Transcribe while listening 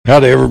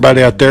Howdy,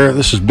 everybody out there.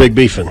 This is Big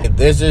Beefin.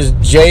 This is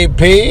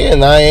JP,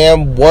 and I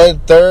am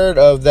 1/3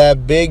 of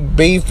that Big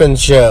Beefin'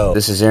 Show.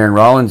 This is Aaron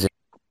Rollins.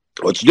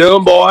 What you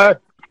doing, boy?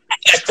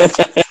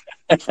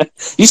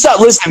 You stopped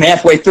listening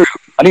halfway through.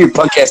 I knew your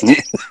podcast.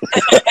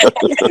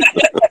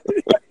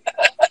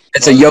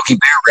 It's a Yogi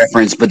Bear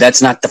reference, but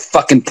that's not the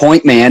fucking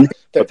point, man.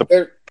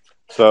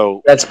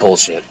 So that's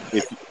bullshit.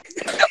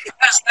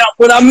 That's not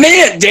what I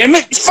meant, damn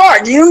it.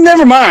 Fuck, you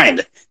never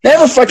mind.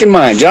 Never fucking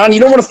mind, John. You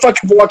don't want to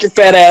fucking walk your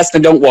fat ass,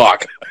 then don't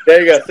walk. There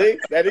you go. See?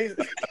 That easy.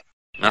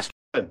 That's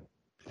good.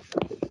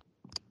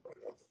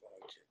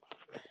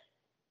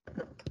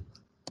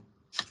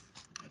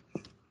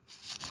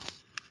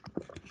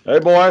 Hey,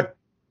 boy.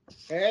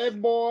 Hey,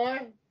 boy.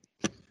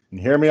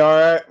 You hear me all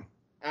right?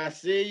 I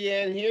see you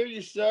and hear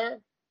you, sir.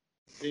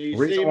 The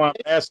reason why I'm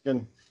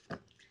asking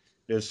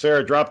is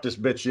Sarah dropped this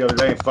bitch the other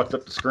day and fucked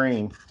up the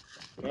screen.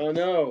 Oh,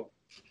 no.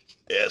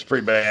 Yeah, it's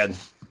pretty bad.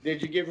 Did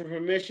you give her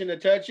permission to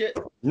touch it?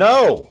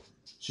 No.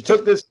 She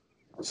took this.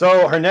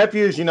 So her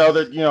nephews,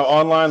 they're,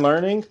 online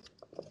learning.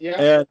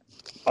 Yeah. And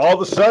all of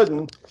a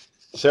sudden,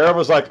 Sarah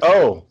was like,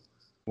 oh,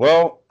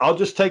 well, I'll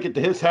just take it to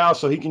his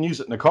house so he can use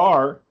it in the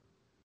car.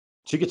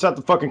 She gets out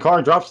the fucking car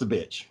and drops the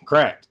bitch.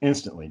 Cracked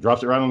instantly.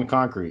 Drops it right on the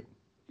concrete.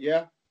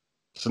 Yeah.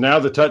 So now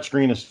the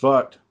touchscreen is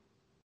fucked.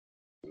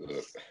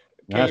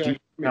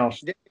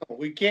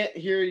 We can't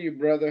hear you,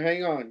 brother.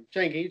 Hang on.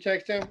 Shane, can you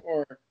text him?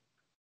 Or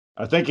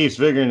I think he's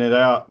figuring it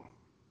out.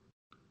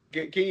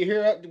 Can you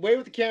hear us? Wave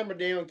with the camera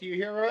down. Can you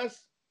hear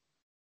us?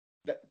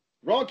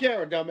 Wrong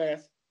camera,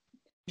 dumbass.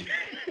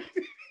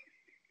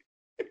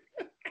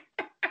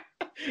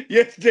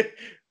 Yes.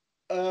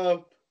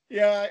 I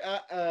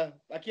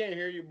can't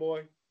hear you,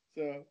 boy.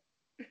 So.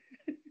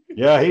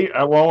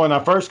 Yeah, when I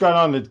first got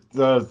on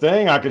the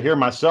thing, I could hear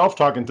myself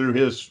talking through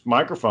his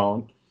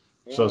microphone.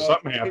 So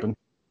something happened.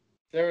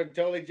 Sarah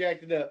totally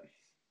jacked it up.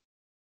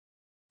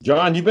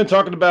 John, you've been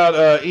talking about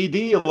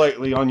ED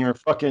lately on your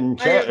fucking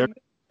chat. I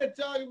am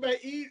talking about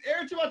ED.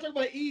 Every time I talk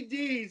about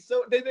ED,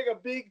 so they make a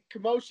big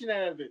commotion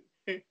out of it.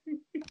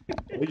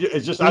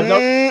 It's just I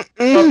know.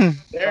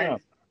 There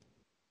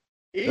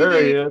he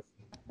is.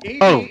 ED,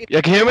 oh,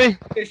 you can hear me?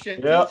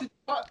 Yeah.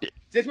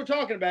 Since we're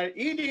talking about it,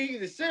 ED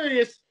is a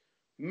serious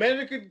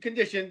medical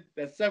condition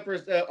that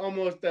suffers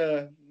almost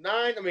 1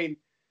 out of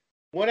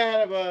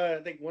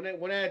I think 1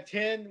 out of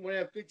 10, 1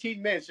 out of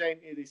 15 men, Shane,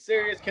 is a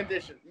serious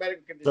condition,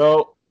 medical condition.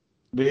 So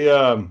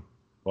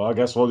well, I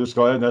guess we'll just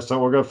go ahead and that's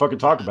what we're gonna fucking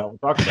talk about. We'll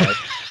talk about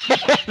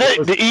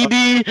it.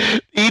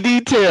 The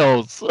ED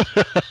tales. So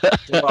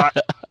I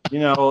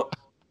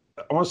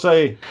want to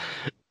say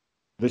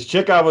this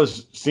chick I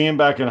was seeing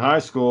back in high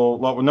school.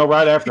 Well, no,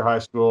 right after high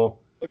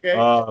school. Okay.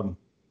 I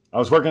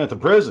was working at the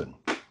prison,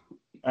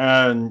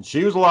 and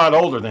she was a lot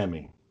older than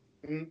me.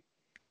 Mm-hmm.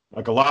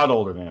 Like a lot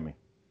older than me.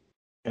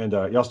 And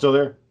y'all still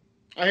there?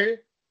 I hear you.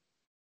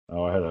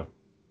 Oh, I had a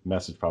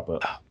message pop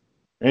up.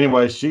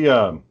 Anyway, she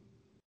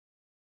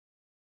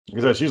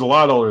like I said, she's a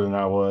lot older than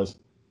I was.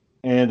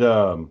 And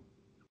I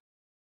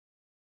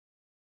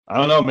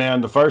don't know,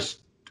 man. The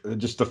first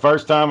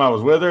time I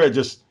was with her, I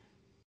just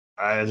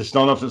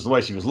don't know if it's the way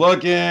she was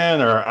looking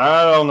or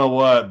I don't know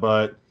what,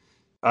 but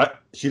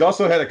she'd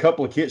also had a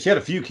couple of kids. She had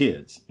a few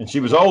kids and she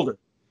was older.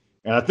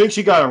 And I think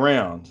she got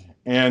around.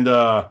 And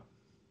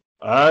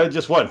I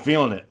just wasn't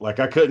feeling it. Like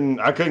I couldn't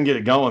get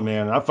it going,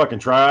 man. I fucking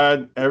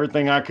tried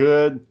everything I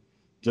could.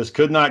 Just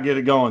could not get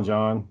it going,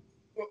 John.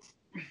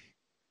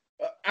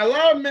 A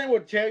lot of men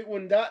would tell you I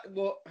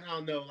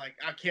don't know, like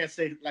I can't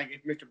say like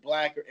if Mr.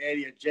 Black or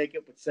Eddie or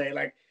Jacob would say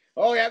like,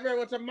 oh yeah, I remember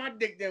one time my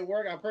dick didn't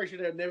work. I'm pretty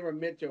sure they've never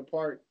meant to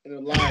apart in a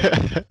life.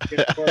 And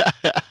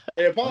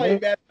it probably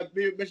bad to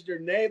mention their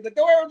name, but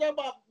don't worry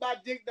about my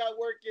dick not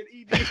working.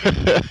 ED.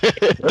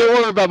 Don't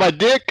worry about my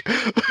dick.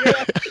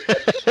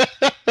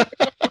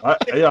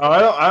 Yeah.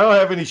 I don't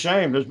have any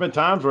shame. There's been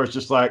times where it's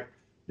just like,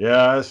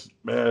 yeah, it's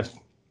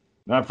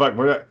not fuck.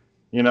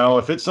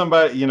 If it's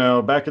somebody,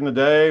 back in the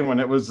day when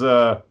it was,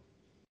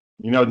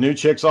 new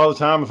chicks all the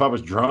time. If I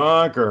was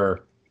drunk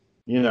or,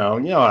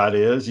 how it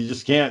is. You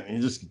just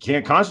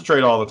can't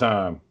concentrate all the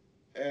time.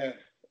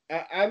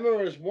 I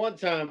remember this one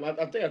time.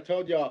 I think I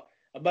told y'all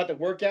about the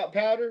workout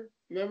powder.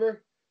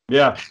 Remember?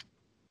 Yeah.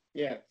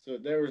 Yeah. So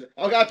there was.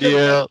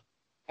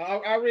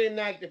 I'll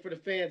reenact it for the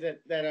fans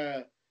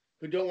that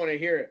who don't want to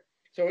hear it.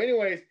 So,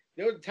 anyways,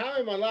 there was a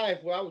time in my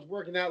life where I was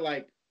working out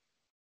like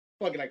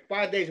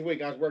 5 days a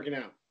week. I was working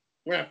out.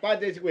 We're at 5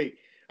 days a week.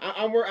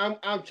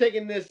 I'm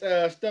taking this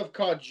stuff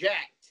called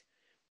Jacked.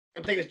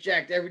 I'm taking this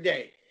Jacked every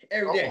day.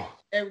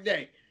 Every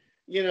day.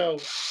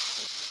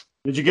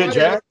 Did you get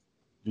jacked?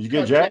 Did you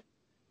get jacked?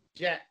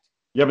 Jacked.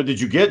 Yeah, but did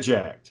you get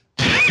jacked?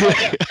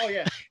 Oh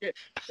yeah.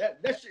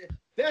 That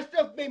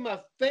stuff made my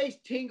face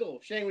tingle.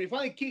 Shane, when he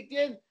finally kicked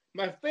in,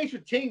 my face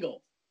would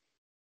tingle.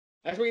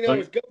 That's when you know it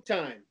was go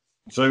time.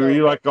 So were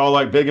you like all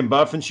like big and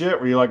buff and shit?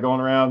 Were you like going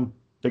around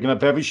picking up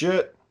heavy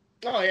shit?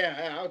 Oh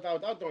yeah, I was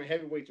throwing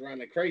heavyweights around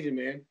like crazy,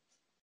 man.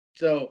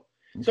 So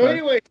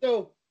anyway,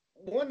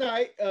 one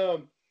night,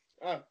 I'm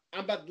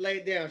about to lay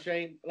it down,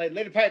 Shane. Like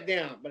lay the pipe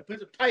down, but put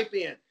the pipe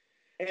in.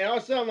 And all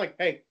of a sudden I'm like,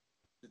 hey,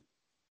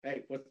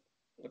 what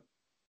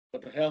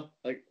the hell?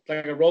 Like it's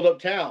like a rolled up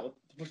towel.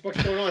 What's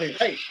going on here?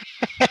 Hey,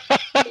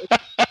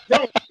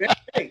 bro, man,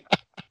 hey.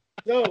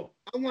 So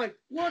I'm like,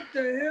 what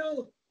the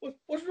hell?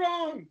 What's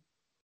wrong?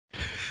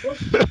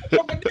 What's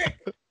my dick?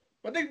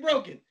 My dick's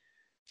broken.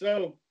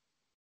 So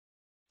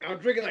I'm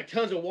drinking like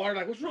tons of water.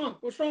 Like, what's wrong?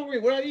 What's wrong with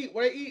me? What did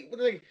I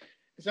eat?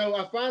 So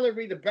I finally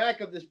read the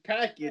back of this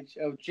package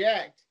of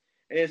Jacked,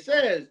 and it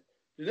says,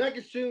 do not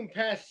consume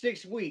past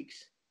 6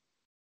 weeks.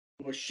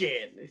 Well,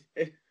 shit.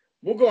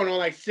 We're going on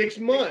like 6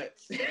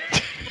 months.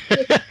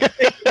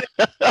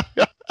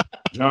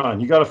 John,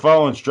 you got to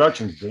follow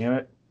instructions, damn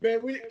it. Man,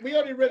 we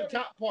only read the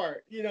top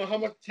part. You know, how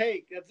much to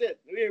take. That's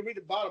it. We didn't read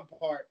the bottom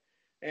part.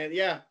 And,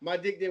 yeah, my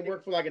dick didn't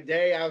work for like a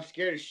day. I was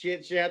scared as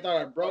shit. I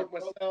thought I broke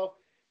myself.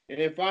 And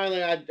then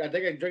finally, I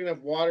think I drank enough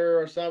water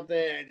or something,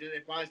 and then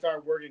it finally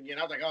started working again.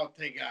 I was like, oh,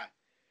 thank God.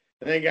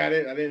 Thank God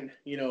I didn't,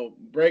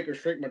 break or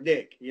shrink my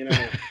dick, The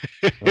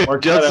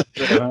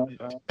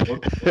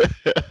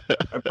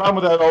problem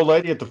with that old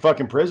lady at the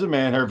fucking prison,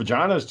 man, her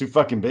vagina is too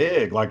fucking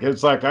big. Like,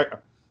 it's like,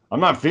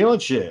 I'm not feeling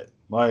shit.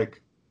 Like,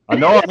 I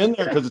know I'm in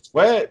there because it's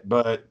wet,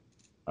 but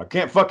I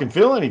can't fucking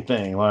feel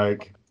anything.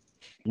 Like,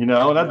 and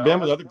I've been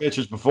with other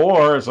bitches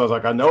before, so I was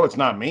like, I know it's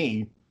not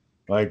me.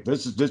 Like,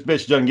 this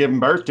bitch doesn't give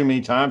birth too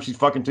many times. She's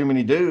fucking too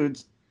many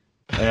dudes.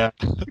 And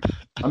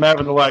I'm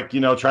having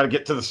to try to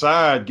get to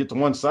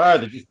one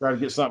side to just try to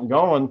get something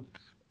going.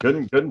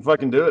 Couldn't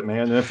fucking do it,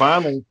 man. And then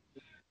finally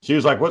she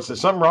was like, what's this?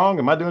 Something wrong?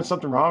 Am I doing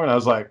something wrong? And I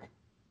was like,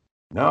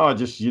 no, I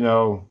just,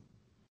 you're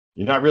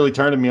not really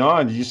turning me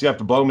on. You just have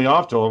to blow me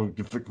off till we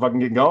can fucking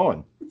get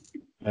going.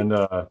 And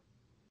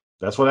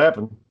that's what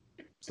happened.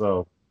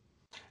 So,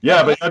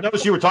 yeah, but I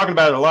noticed you were talking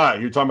about it a lot.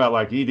 You were talking about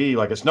like ED,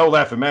 like it's no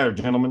laughing matter,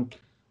 gentlemen.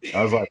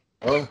 I was like,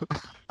 oh,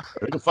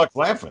 who the fuck's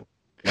laughing?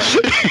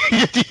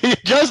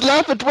 Just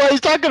laughing while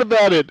he's talking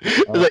about it.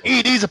 Like,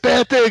 ED's a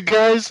bad thing,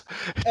 guys.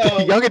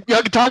 Y'all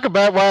can talk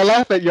about it while I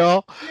laugh at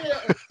y'all.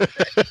 Yeah.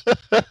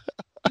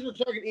 People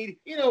talking ED.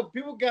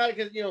 People got it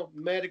because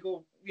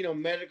medical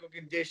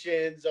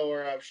conditions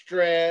or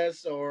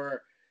stress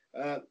or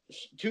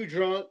too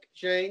drunk,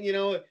 Shane.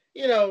 And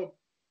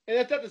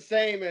that's not the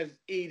same as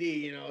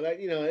ED.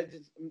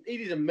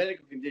 ED's a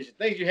medical condition.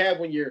 Things you have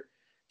when you're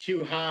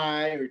too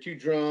high or too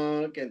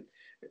drunk, and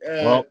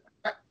well,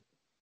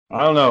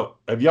 I don't know.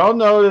 Have y'all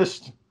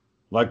noticed,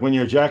 like when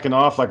you're jacking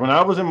off, like when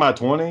I was in my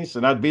 20s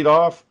and I'd beat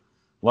off,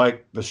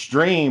 like the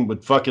stream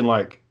would fucking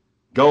like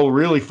go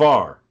really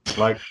far.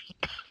 Like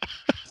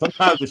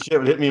sometimes the shit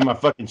would hit me in my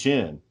fucking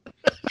chin,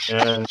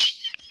 and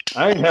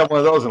I ain't had one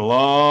of those in a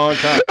long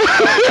time.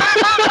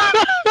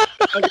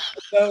 Okay,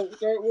 so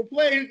we'll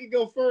play who can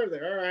go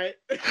further. All right.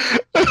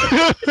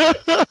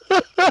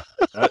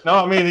 No,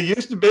 I mean it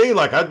used to be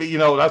like I'd be,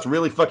 that's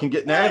really fucking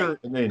getting at her,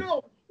 and then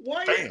no,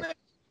 why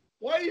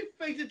are you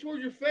facing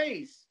towards your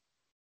face?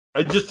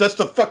 That's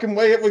the fucking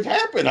way it would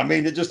happen. I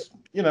mean, it just,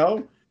 I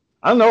don't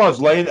know.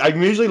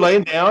 I'm usually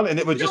laying down, and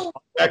it would just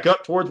back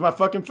up towards my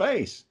fucking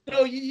face.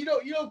 No, you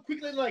don't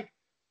quickly like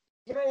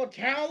throw a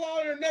towel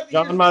on or nothing.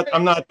 No,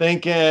 I'm not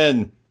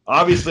thinking.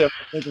 Obviously, I'm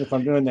not thinking if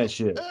I'm doing that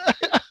shit.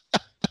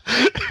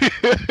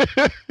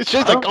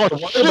 She's like, oh,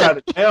 shit. About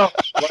it now.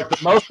 Like the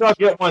most I'll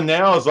get one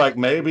now is like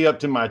maybe up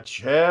to my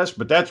chest,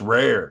 but that's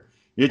rare.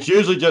 It's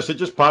usually it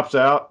just pops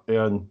out,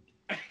 and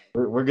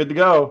we're good to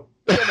go.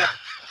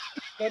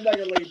 I'm not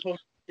gonna let you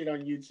post it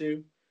on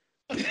YouTube.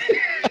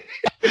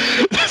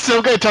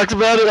 Some guy talks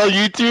about it on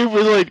YouTube.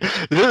 We're like,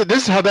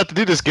 this is how not to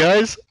do this,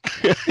 guys.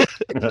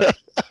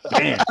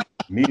 Damn,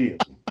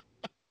 immediately.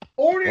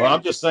 Well,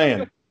 I'm just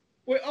saying.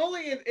 We're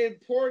only in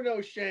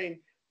porno, Shane,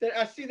 that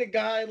I see the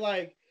guy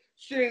like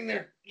sitting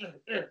there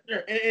and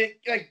it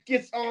like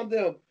gets on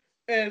them,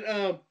 and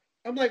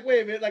I'm like,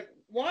 wait a minute, like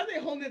why are they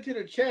holding it to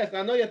their chest? And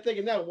I know you're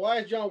thinking that. Why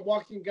is John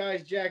watching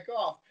guys jack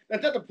off?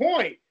 That's not the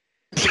point.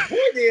 The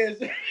point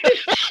is.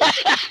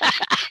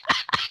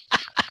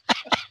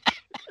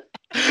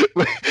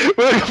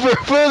 We're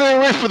further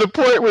away from the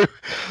point we're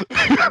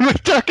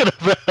talking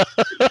about.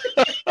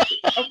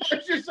 I'm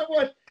sure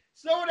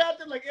someone out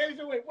there like,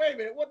 wait a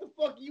minute, what the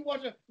fuck are you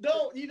watching?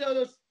 No,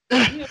 those,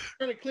 trying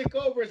to click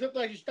over, and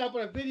sometimes you stop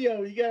on a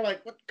video, you gotta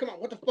like, come on,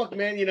 what the fuck,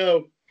 man,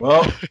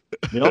 Well,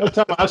 the only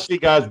time I see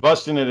guys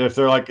busting it if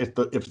they're like if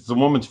it's a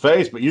woman's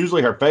face, but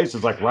usually her face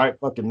is like right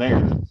fucking there.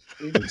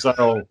 And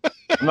so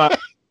I'm not.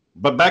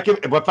 But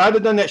if I'd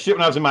have done that shit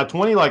when I was in my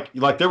 20s,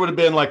 like there would have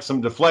been like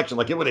some deflection,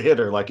 like it would have hit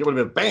her, like it would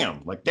have been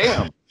bam, like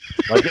damn,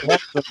 like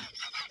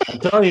I'm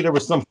telling you, there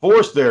was some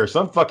force there,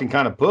 some fucking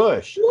kind of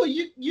push. Well,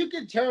 you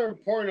could tell in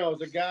pornos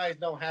the guys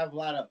don't have a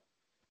lot of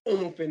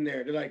oomph in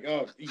there. They're like,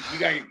 oh, you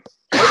got,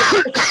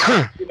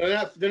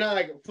 they're not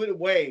like a foot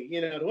away.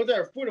 The ones that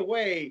are a foot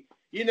away,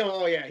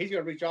 oh yeah, he's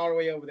gonna reach all the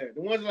way over there.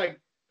 The ones like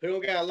who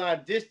don't got a lot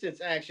of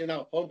distance action,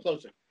 oh, hold him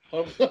closer.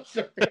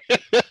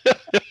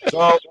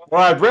 So,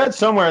 I've read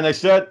somewhere, and they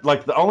said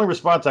like the only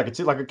response I could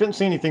see, like I couldn't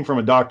see anything from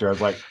a doctor. I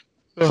was like,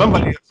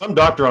 some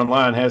doctor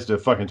online has to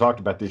fucking talk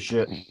about this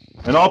shit,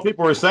 and all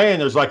people were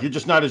saying is like, you're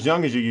just not as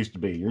young as you used to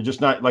be. You're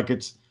just not like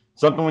it's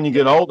something when you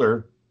get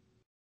older.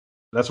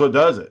 That's what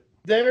does it.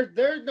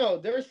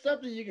 There's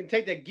something you can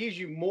take that gives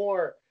you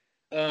more.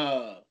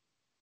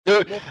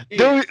 They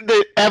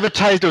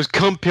advertise those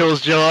cum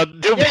pills, John.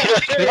 They'll be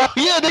like, oh,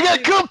 yeah, they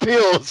got cum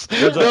pills.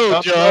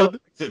 No, John.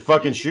 Does it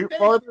fucking shoot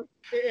farther?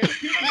 People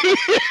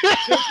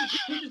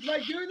just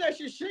like doing that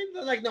shit.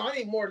 They're like, no, I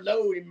need more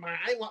load in mine.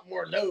 I want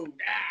more load.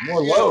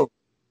 More load.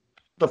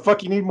 The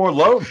fuck you need more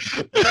load?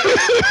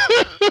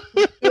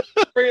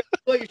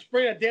 You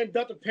spray a damn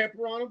Dr.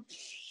 Pepper on them.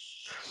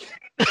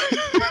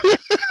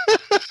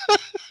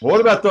 What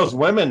about those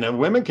women? And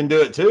women can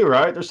do it too,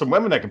 right? There's some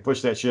women that can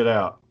push that shit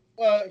out.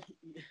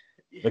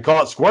 They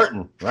call it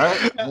squirting, right?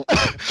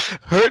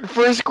 Hurting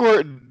for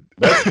squirting.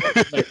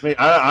 That's me.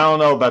 I don't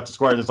know about the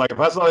squirting. It's like if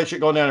I saw that shit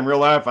going down in real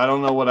life, I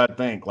don't know what I'd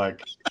think.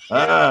 Like,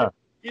 let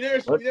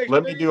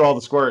me do all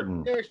the squirting.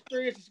 You never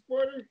experienced a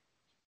squirter?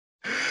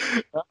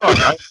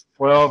 Okay.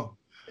 Well,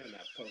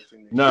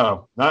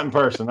 no, not in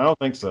person. I don't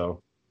think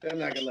so. They're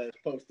not gonna let us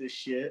post this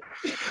shit.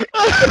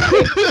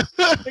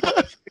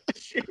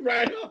 Shit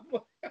right up.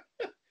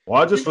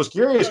 Well, I just was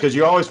curious because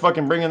you always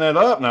fucking bringing that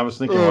up, and I was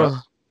thinking, what?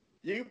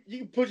 You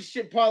can put your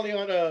shit probably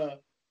on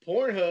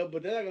Pornhub,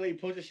 but they're not gonna let you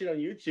post the shit on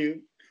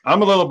YouTube.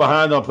 I'm a little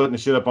behind on putting the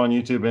shit up on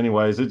YouTube,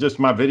 anyways. It's just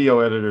my video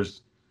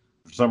editors,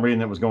 for some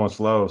reason, it was going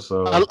slow.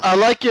 So I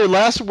like your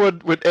last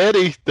one with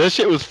Eddie. That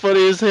shit was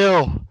funny as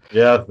hell.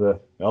 Yeah, the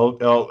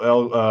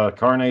El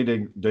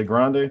Carne de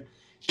Grande.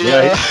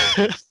 Yeah.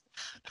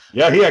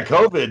 Yeah, he had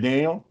COVID,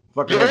 Daniel.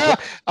 Fucking yeah,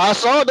 I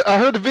saw it. I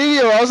heard the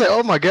video. I was like,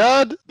 "Oh my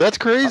god, that's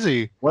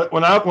crazy."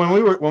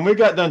 When we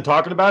got done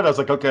talking about it, I was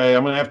like, "Okay,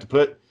 I'm gonna have to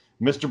put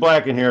Mr.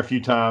 Black in here a few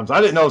times."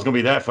 I didn't know it was gonna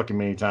be that fucking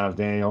many times,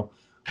 Daniel.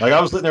 Like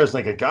I was sitting there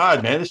thinking,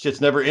 "God, man, this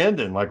shit's never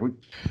ending." Like we,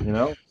 you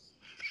know.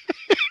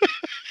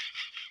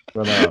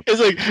 But,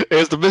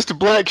 it's the Mr.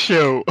 Black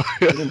show.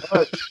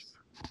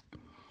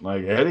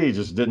 Like Eddie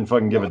just didn't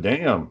fucking give a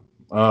damn.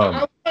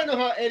 I don't know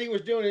how Eddie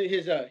was doing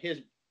his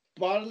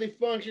bodily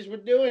functions were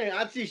doing.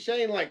 I'd see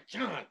Shane like,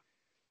 John,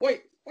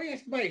 wait, what are you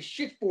asking about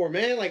shit for,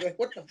 man? Like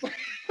what the fuck?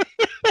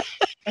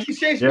 I see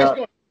Shane Smith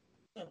going,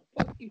 oh,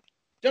 fuck you.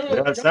 John,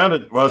 yeah, it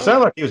sounded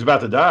like he was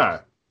about to die.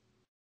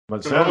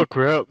 But oh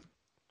crap.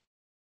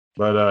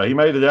 But he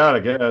made it out, I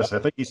guess. I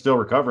think he's still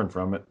recovering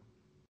from it.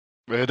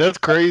 Man, that's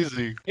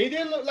crazy. He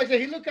did look like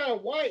he looked kind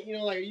of white, you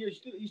know, like you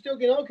still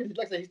getting on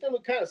because he still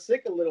looked kind of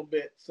sick a little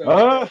bit.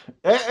 So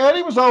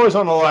Eddie was always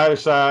on the lighter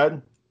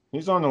side.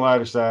 He's on the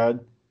lighter side.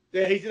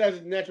 Yeah, he still has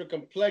a natural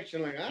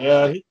complexion. Like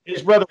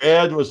his brother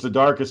Ed was the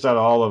darkest out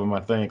of all of them, I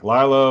think.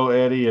 Lilo,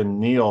 Eddie, and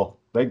Neil,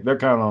 they're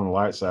kind of on the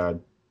light side.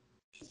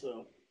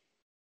 So,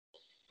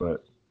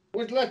 but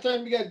when's the last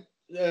time you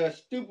got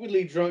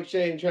stupidly drunk,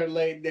 Shane, and tried to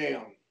lay it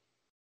down?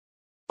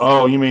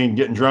 Oh, you mean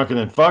getting drunk and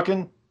then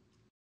fucking?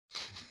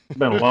 It's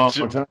been a long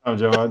time,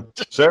 John.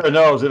 Sarah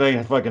knows it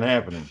ain't fucking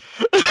happening.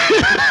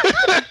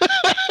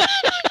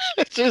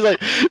 She's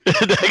like,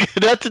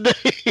 not today.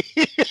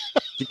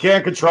 She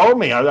can't control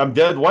me. I'm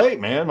dead weight,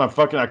 man. I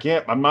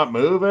can't. I'm not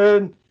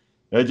moving.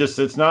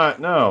 It's not.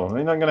 No,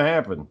 ain't not gonna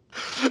happen.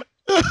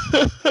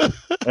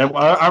 And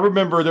I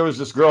remember there was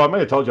this girl. I may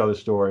have told y'all this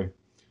story.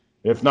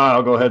 If not,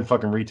 I'll go ahead and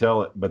fucking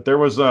retell it. But there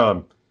was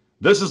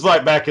this is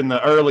like back in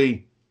the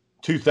early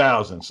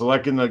 2000s. So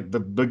like in the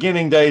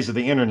beginning days of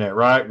the internet,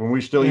 right? When we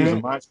were still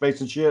using MySpace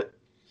and shit.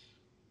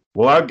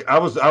 Well, I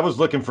was just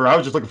looking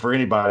for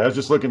anybody. I was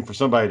just looking for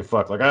somebody to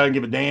fuck. Like I didn't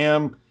give a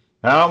damn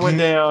how it went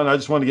down. I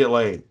just wanted to get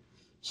laid.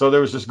 So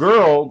there was this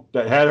girl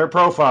that had her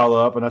profile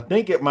up, and I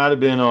think it might have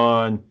been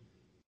on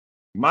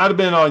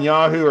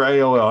Yahoo or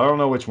AOL. I don't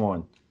know which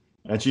one.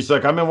 And she's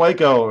like, "I'm in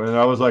Waco," and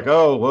I was like,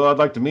 "Oh, well, I'd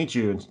like to meet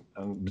you."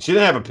 But she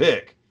didn't have a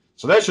pic.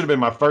 So that should have been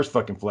my first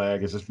fucking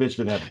flag. Is this bitch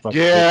didn't have a fucking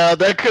pic.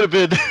 That could have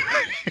been.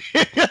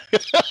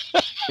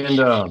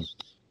 And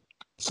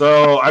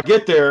so I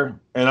get there,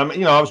 and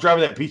I was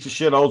driving that piece of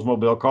shit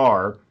Oldsmobile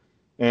car,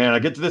 and I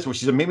get to this where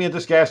she said, "Meet me at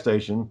this gas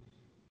station."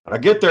 I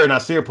get there and I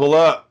see her pull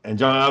up, and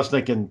John, I was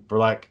thinking for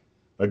like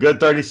a good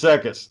 30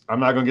 seconds, I'm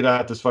not going to get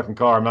out of this fucking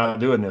car. I'm not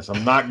doing this.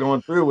 I'm not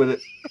going through with it.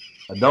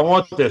 I don't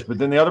want this. But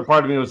then the other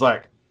part of me was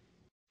like,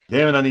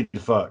 damn it, I need to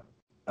fuck.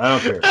 I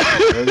don't care.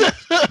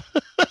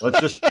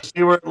 Let's just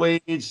see where it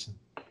leads.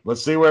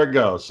 Let's see where it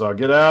goes. So I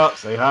get out,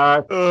 say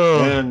hi,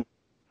 and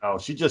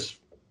she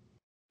just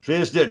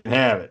didn't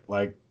have it.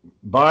 Like,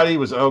 body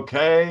was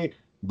okay,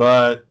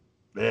 but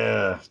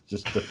yeah,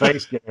 just the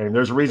face game.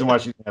 There's a reason why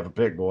she didn't have a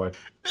pick, boy.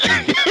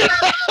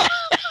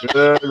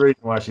 Good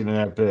reason why she didn't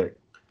have a pick.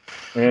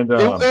 And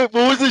what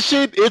was the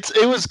shit?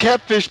 It was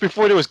catfish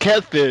before there was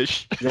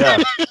catfish.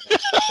 Yeah,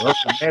 well,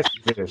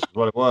 nasty fish is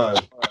what it was.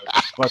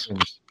 Fucking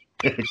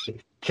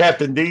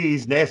Captain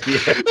D's nasty.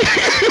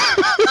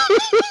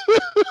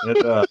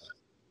 And,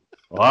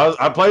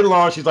 I played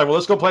along. She's like, "Well,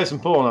 let's go play some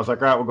pool." And I was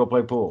like, "All right, we'll go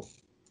play pool."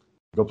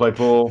 Go play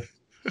pool.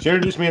 She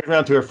introduced me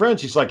around to her friends.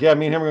 She's like, "Yeah,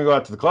 me and him are gonna go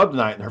out to the club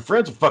tonight." And her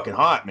friends are fucking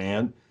hot, man.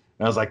 And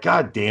I was like,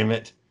 "God damn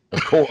it!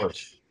 Of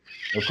course,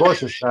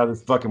 this is how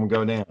this fucking would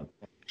go down."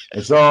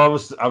 And so I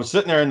was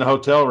sitting there in the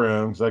hotel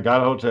room because I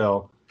got a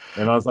hotel,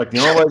 and I was like, "The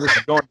only way this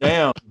is going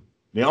down,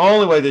 the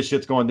only way this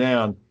shit's going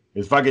down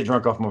is if I get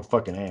drunk off my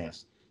fucking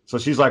ass." So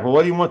she's like, well,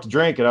 what do you want to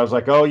drink? And I was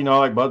like, oh, I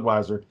like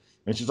Budweiser.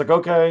 And she's like,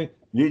 okay.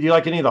 Do you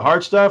like any of the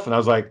hard stuff? And I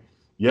was like,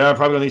 yeah, I'm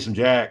probably gonna need some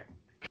Jack.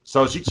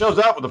 So she shows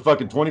up with a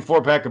fucking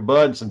 24-pack of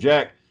Bud and some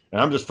Jack,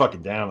 and I'm just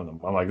fucking downing them.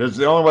 I'm like, this is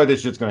the only way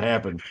this shit's gonna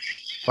happen.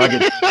 If I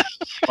get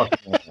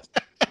fucking ass.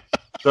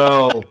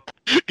 So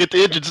get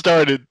the engine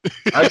started.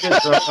 I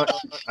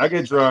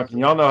get drunk, and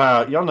y'all know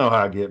how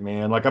I get,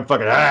 man. Like I'm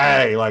fucking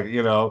hey, like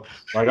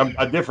like I'm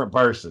a different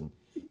person.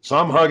 So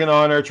I'm hugging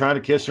on her, trying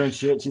to kiss her and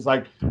shit. She's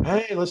like,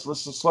 hey, let's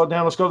slow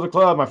down. Let's go to the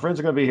club. My friends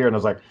are gonna be here. And I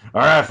was like, all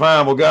right,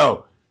 fine, we'll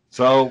go.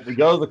 So we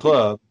go to the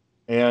club,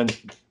 and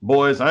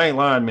boys, I ain't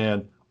lying,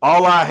 man.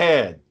 All I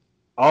had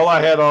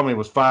on me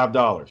was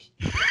 $5.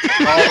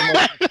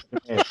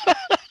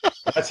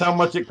 That's how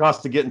much it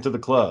costs to get into the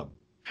club.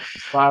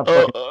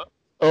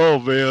 Oh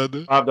man,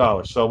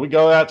 $5. So we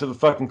go out to the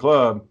fucking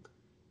club,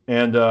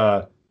 and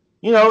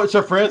it's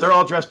her friends. They're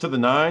all dressed to the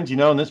nines,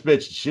 and this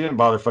bitch, she didn't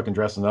bother fucking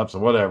dressing up, so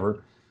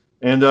whatever.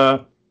 And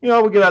we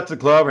get out to the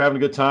club, we're having a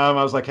good time.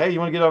 I was like, hey, you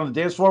want to get on the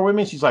dance floor with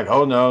me? She's like,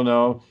 oh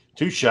no,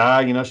 too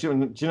shy. She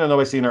didn't know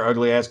nobody seeing her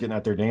ugly ass getting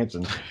out there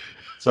dancing.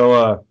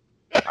 So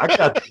I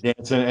got to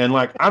dancing, and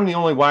like I'm the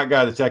only white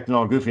guy that's acting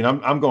all goofy,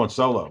 and I'm going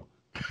solo.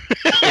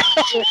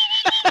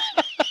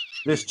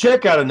 This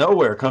chick out of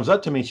nowhere comes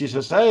up to me. She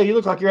says, hey, you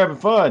look like you're having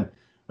fun.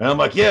 And I'm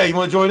like, yeah, you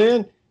want to join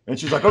in? And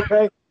she's like,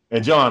 okay.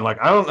 And John, like,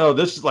 I don't know.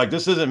 This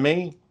isn't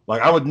me.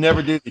 Like, I would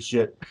never do this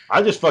shit.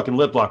 I just fucking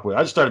lip lock with her.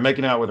 I just started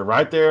making out with her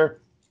right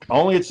there. I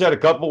only had said a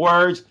couple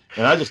words,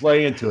 and I just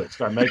lay into it,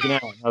 start making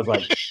out. And I was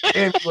like,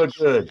 damn, you look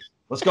good.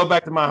 Let's go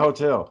back to my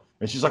hotel.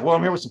 And she's like, well,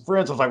 I'm here with some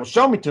friends. I was like, well,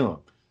 show me to them.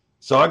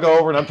 So I go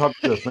over and I'm talking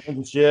to her friends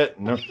and shit.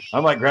 And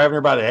I'm like grabbing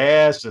her by the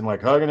ass and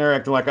like hugging her,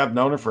 acting like I've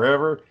known her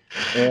forever.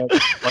 And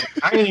like,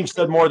 I ain't even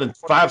said more than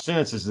 5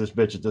 sentences to this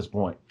bitch at this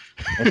point.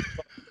 And,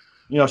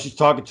 she's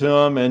talking to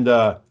him, and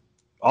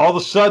all of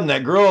a sudden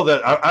that girl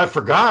that I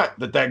forgot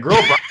that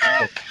girl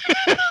brought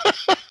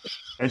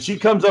and she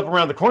comes up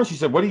around the corner. She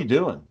said, what are you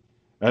doing?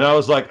 And I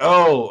was like,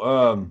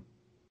 I'm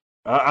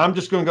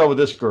just going to go with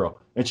this girl.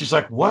 And she's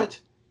like, what?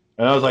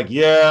 And I was like,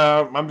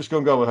 yeah, I'm just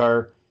going to go with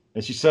her.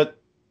 And she said,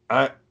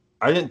 I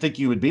didn't think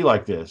you would be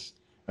like this.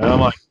 And I'm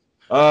like,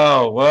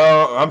 oh,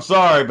 well, I'm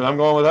sorry, but I'm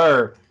going with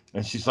her.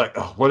 And she's like,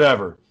 oh,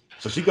 whatever.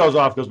 So she goes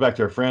back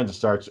to her friends and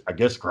starts, I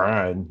guess,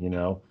 crying,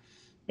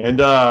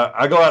 And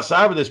I go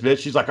outside with this bitch.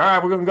 She's like, all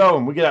right, we're going to go.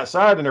 And we get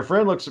outside, and her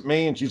friend looks at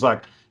me, and she's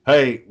like,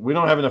 hey, we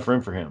don't have enough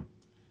room for him.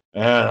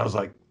 And I was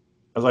like,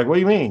 what do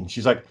you mean?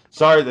 She's like,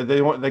 sorry that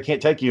they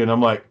can't take you. And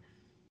I'm like,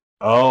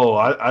 oh,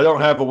 I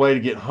don't have a way to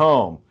get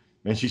home.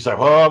 And she's like,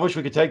 well, I wish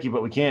we could take you,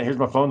 but we can't. Here's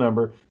my phone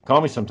number.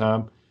 Call me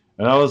sometime.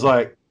 And I was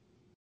like,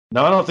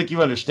 no, I don't think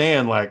you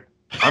understand. Like,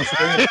 I'm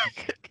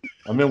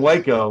in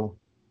Waco.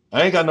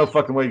 I ain't got no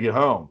fucking way to get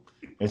home.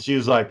 And she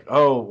was like,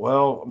 oh,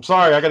 well, I'm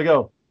sorry. I got to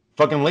go.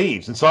 Fucking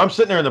leaves. And so I'm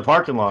sitting there in the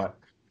parking lot.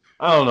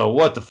 I don't know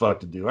what the fuck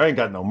to do. I ain't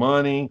got no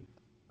money.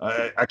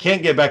 I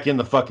can't get back in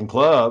the fucking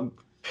club.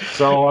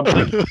 So I'm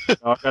thinking,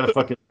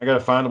 I gotta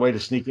find a way to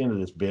sneak into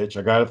this bitch.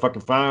 I gotta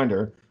fucking find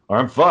her or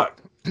I'm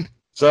fucked.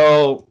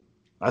 So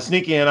I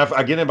sneak in,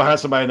 I get in behind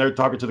somebody, and they're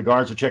talking to the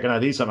guards or checking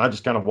ID something. I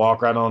just kind of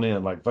walk right on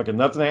in, like fucking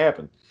nothing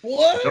happened.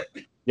 What?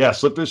 Yeah,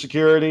 slip through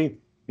security.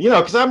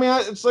 Because I mean,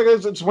 it's like I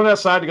just went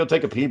outside to go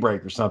take a pee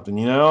break or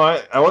something.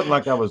 I wasn't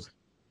like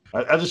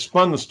I just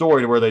spun the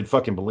story to where they'd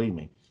fucking believe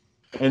me.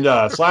 And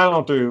slide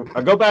on through.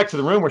 I go back to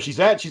the room where she's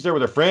at. She's there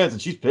with her friends,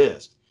 and she's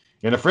pissed.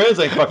 And the friends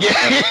ain't fucking.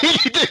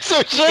 You did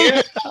so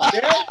shit.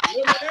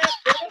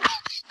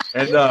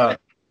 And I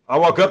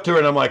walk up to her,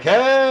 and I'm like,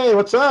 hey,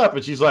 what's up?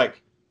 And she's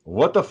like,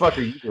 what the fuck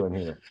are you doing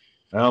here?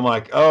 And I'm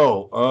like,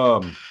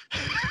 I'm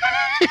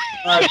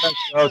back to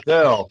the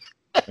hotel.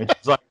 And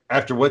she's like,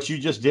 after what you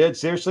just did,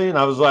 seriously? And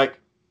I was like,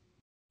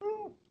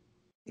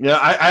 yeah,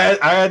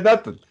 I had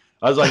nothing.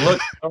 I was like,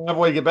 look, I don't have a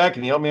way to get back.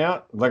 Can you help me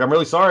out? Like, I'm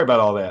really sorry about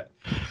all that.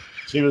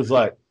 She was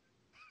like,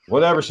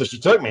 whatever. So she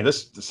took me.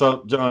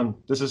 So John,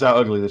 this is how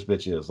ugly this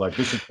bitch is. Like,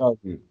 this should tell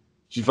you,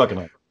 she's fucking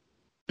ugly.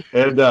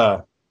 And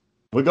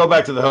we go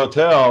back to the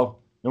hotel.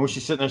 And when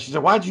she's sitting there, she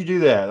said, why'd you do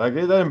that? Like,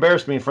 that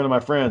embarrassed me in front of my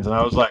friends. And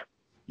I was like,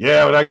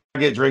 yeah, when I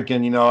get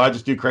drinking, I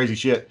just do crazy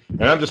shit.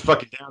 And I'm just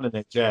fucking down in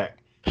that Jack.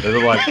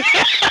 They're like,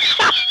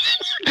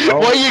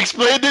 why you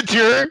explained it to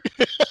her?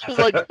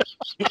 Like,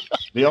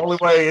 the only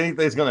way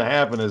anything's going to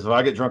happen is if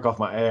I get drunk off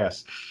my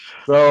ass.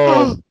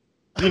 So,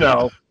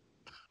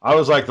 I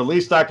was like, the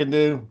least I can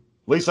do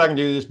to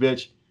this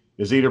bitch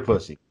is eat her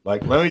pussy.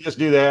 Like, let me just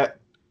do that.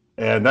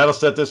 And that'll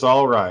set this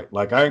all right.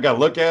 Like, I ain't got to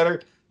look at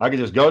her. I can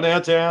just go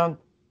downtown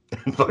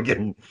and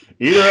fucking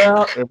eat her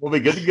out, and we'll be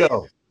good to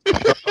go.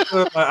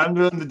 So I'm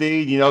doing the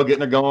deed,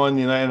 getting her going,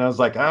 and I was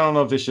like, I don't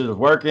know if this shit is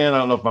working. I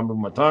don't know if I'm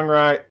moving my tongue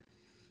right.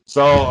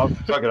 So I'm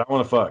fuck it, I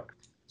want to fuck.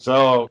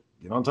 So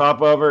get on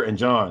top of her, and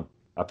John,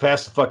 I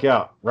passed the fuck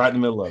out right in the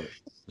middle of it.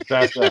 Just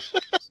passed out.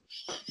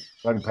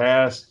 Fucking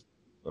passed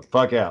the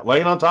fuck out,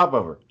 laying on top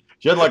of her.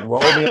 She had like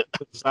rolled me up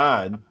to the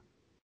side,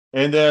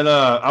 and then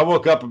I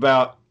woke up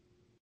about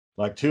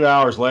like 2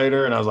 hours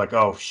later, and I was like,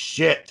 oh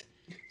shit.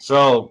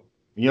 So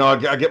You know,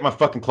 I get my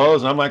fucking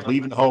clothes, and I'm like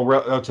leaving the whole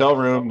hotel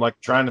room, like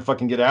trying to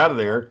fucking get out of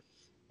there.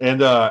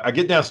 And I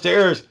get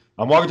downstairs.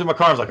 I'm walking to my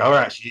car. I was like, all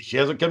right, she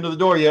hasn't come to the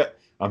door yet.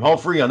 I'm home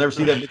free. I'll never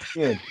see that bitch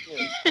again.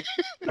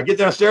 I get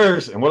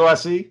downstairs, and what do I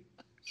see?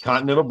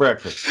 Continental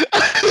breakfast.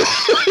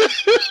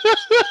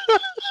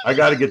 I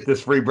got to get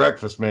this free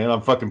breakfast, man.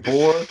 I'm fucking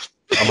poor.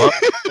 I'm up.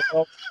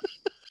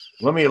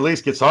 Let me at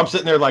least get. So I'm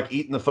sitting there like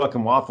eating the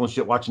fucking waffle and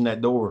shit, watching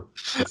that door.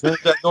 As soon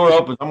as that door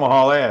opens, I'm gonna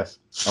haul ass.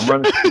 I'm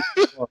running.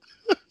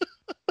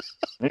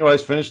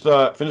 Anyways, finished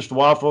the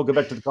waffle. Go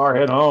back to the car,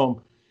 head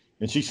home,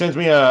 and she sends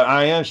me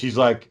a IM. She's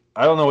like,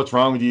 I don't know what's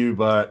wrong with you,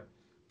 but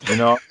you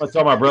know, I'm gonna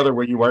tell my brother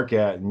where you work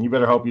at, and you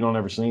better hope you don't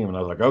ever see him. And I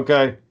was like,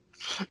 okay,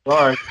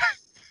 sorry.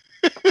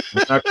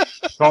 I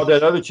called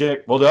that other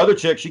chick. Well, the other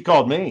chick, she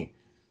called me,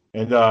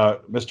 and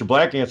Mr.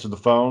 Black answered the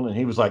phone, and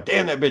he was like,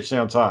 damn, that bitch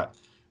sounds hot.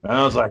 And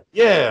I was like,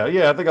 yeah,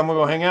 I think I'm gonna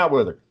go hang out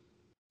with her.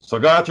 So I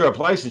got out to her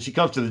place, and she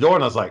comes to the door,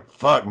 and I was like,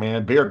 fuck,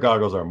 man, beer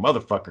goggles are a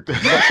motherfucker.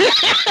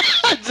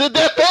 I did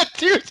that bad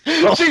too.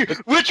 See,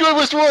 which one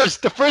was worse,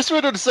 the first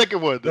one or the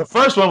second one? The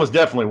first one was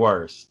definitely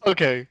worse.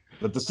 Okay.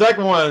 But the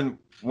second one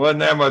wasn't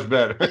that much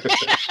better.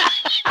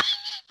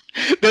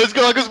 Those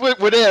goggles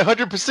were they at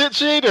 100%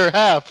 shade or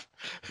half?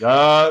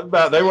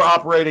 About they were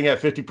operating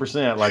at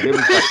 50%. Like it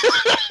was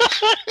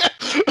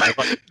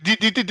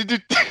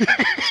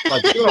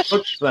like you don't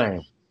look the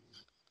same.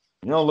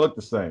 You don't look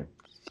the same.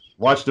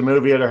 Watched a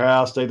movie at her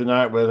house, stayed the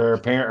night with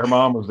her. Her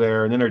mom was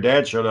there, and then her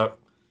dad showed up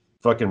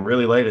fucking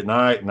really late at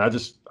night, and I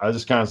just kind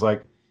of was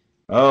like,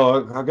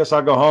 oh, I guess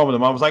I'll go home. And the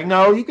mom was like,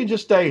 no, you can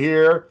just stay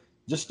here.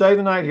 Just stay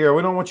the night here.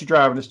 We don't want you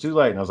driving. It's too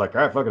late. And I was like,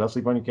 all right, fuck it. I'll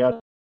sleep on your couch.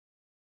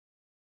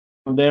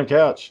 On the damn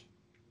couch.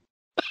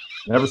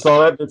 Never saw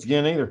that bitch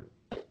again either.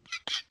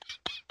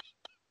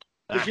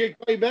 Did she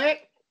call you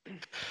back?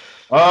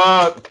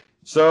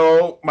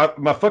 So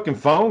my fucking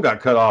phone got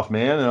cut off,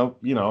 man.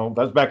 You know,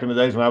 that's back in the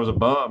days when I was a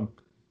bum.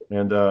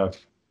 And I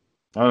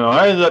don't know.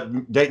 I ended up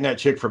dating that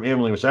chick from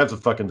Emily, which that's a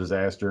fucking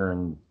disaster,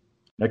 and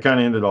that kind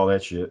of ended all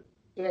that shit.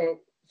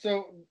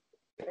 So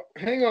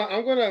hang on.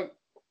 I'm gonna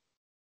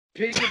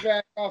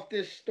piggyback off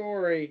this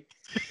story.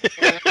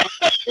 And I'm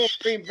gonna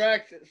bring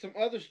back some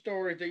other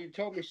stories that you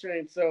told me,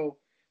 Shane. So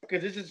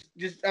because this is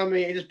just, I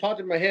mean, it just popped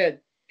in my head.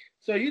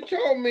 So you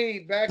told me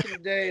back in the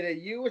day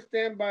that you would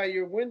stand by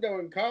your window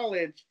in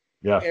college.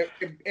 Yeah.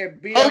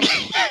 And be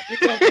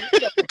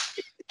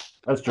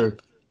That's true.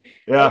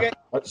 Yeah. Okay.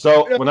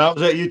 So when I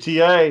was at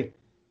UTA,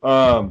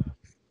 I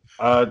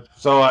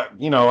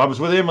was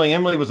with Emily.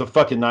 Emily was a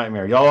fucking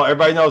nightmare. Y'all,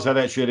 everybody knows how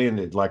that shit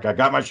ended. Like I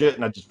got my shit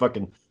and I just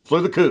fucking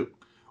flew the coop.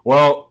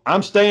 Well,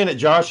 I'm staying at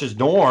Josh's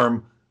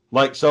dorm.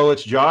 Like, so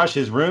it's Josh,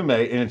 his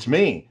roommate, and it's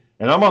me.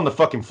 And I'm on the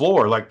fucking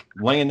floor, like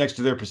laying next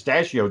to their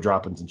pistachio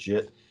droppings and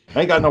shit. I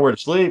ain't got nowhere to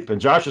sleep.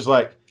 And Josh is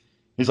like,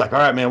 he's like, all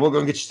right, man, we're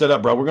going to get you set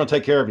up, bro. We're going to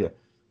take care of you.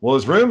 Well,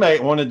 his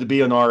roommate wanted to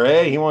be an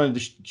RA. He wanted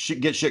to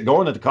get shit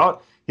going at the college.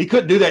 He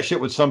couldn't do that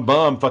shit with some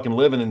bum fucking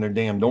living in their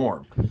damn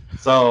dorm.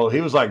 So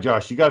he was like,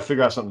 Josh, you got to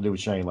figure out something to do with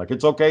Shane. Like,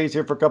 it's okay. He's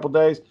here for a couple of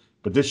days,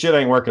 but this shit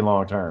ain't working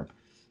long term.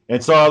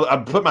 And so I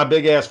put my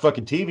big ass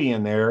fucking TV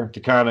in there to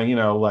kind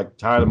of, like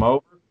tide him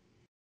over.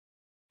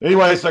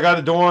 Anyway, so I got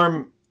a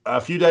dorm. A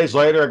few days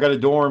later, I got a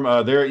dorm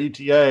there at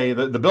UTA.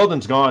 The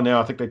building's gone now.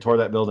 I think they tore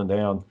that building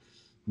down.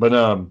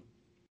 But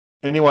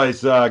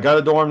anyways, I got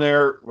a dorm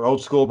there,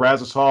 old school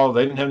Brazos Hall.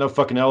 They didn't have no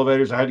fucking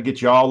elevators. I had to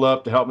get y'all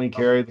up to help me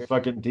carry the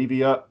fucking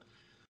TV up.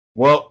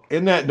 Well,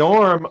 in that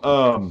dorm,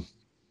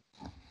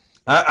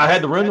 I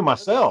had the room to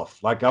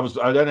myself. Like I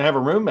didn't have a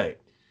roommate.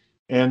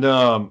 And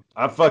I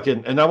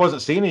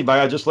wasn't seeing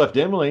anybody. I just left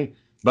Emily.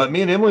 But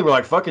me and Emily were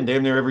like fucking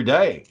damn near every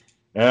day.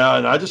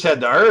 And I just had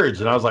the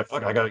urge, and I was like,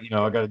 "Fuck, I got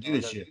to do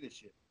this shit."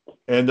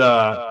 And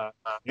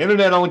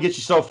internet only gets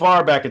you so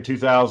far back in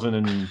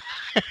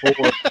 2004,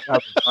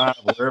 2005,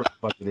 whatever the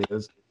fuck it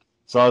is.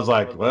 So I was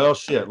like, "Well,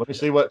 shit, let me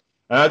see what."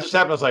 And I just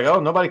happened. I was like,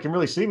 "Oh, nobody can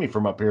really see me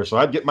from up here." So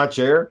I'd get my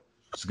chair,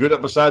 scoot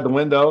up beside the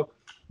window.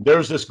 There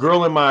was this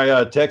girl in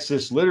my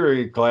Texas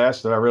literary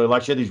class that I really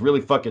liked. She had these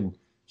really fucking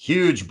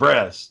huge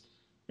breasts,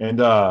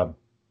 and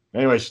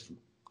anyways,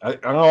 I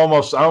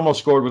almost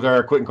scored with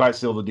her. I couldn't quite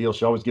seal the deal.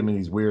 She always gave me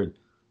these weird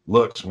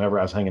looks whenever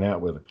I was hanging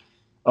out with her.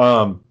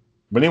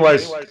 But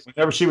anyways,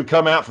 whenever she would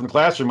come out from the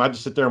classroom, I'd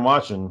just sit there and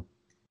watch, and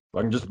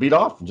I can just beat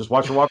off and just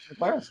watch her walk through the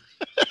class.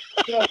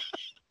 So,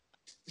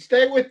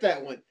 stay with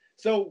that one.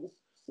 So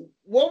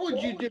what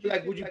would you do?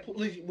 Like, would you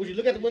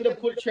look at the window,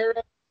 put a chair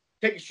up,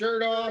 take your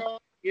shirt off, or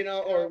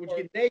would you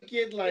get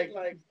naked? Like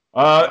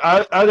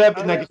I'd have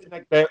to naked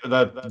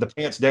the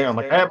pants down.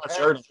 Like I have my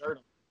shirt on.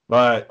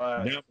 But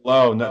down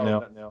below,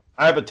 nothing else.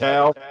 I have a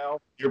towel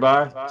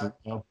nearby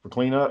for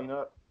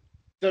cleanup.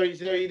 So you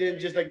didn't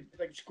just like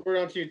squirt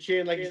onto your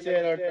chin like you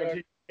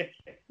said?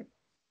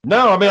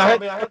 No, I mean I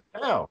had a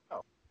towel.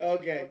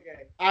 Okay.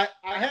 I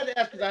had to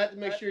ask because I had to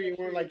make sure you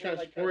weren't like trying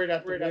to squirt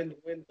out the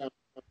window.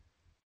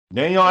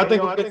 Daniel, I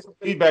think we'll get some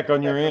feedback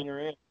on your end.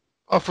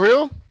 Oh, for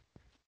real?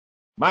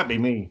 Might be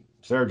me.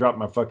 Sarah dropped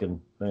my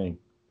fucking thing.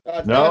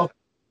 No,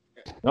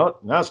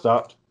 now it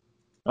stopped.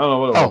 I don't know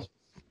what it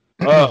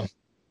was.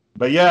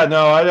 But yeah,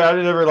 no, I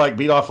didn't ever like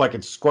beat off like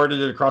it squirted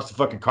it across the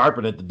fucking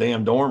carpet at the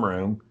damn dorm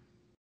room.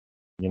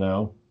 You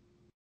know.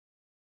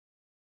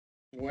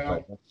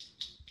 Well,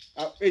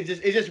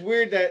 it's just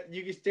weird that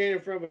you can stand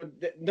in front of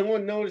no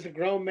one noticed a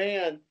grown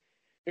man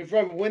in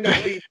front of a window.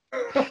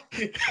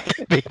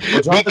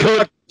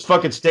 Well,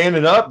 fucking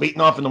standing up,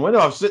 beating off in the window.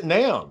 I'm sitting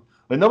down.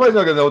 Like nobody's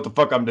not gonna know what the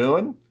fuck I'm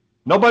doing.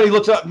 Nobody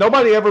looks up.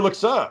 Nobody ever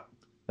looks up.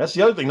 That's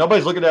the other thing.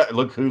 Nobody's looking at.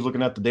 Look who's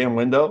looking at the damn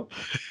window.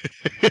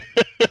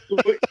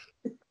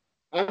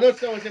 I know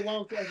someone said,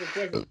 "Well, I'm asking a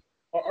question.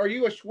 Are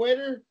you a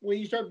sweater when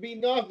you start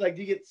beating off? Like,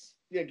 do you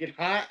get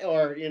hot,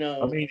 or you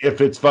know?" I mean, if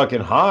it's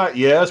fucking hot,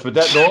 yes, but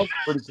that dorm's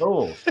pretty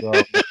cool. So.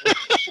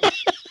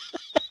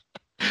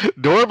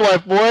 Dorm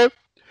life, boy.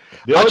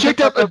 I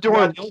checked out the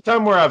dorm. The only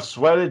time where I've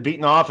sweated,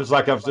 beaten off, is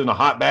like I was in a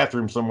hot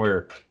bathroom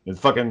somewhere. And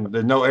fucking,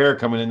 there's no air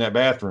coming in that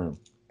bathroom.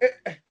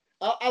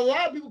 A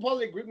lot of people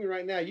probably agree with me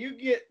right now. You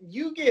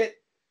get.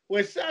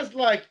 Well, it sounds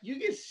like you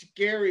get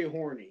scary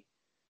horny.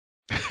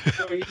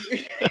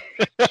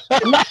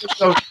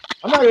 So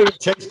I'm not going to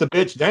chase the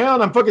bitch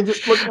down. I'm fucking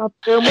just looking out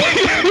the damn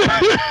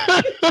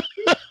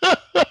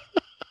window.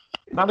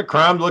 Not a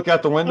crime to look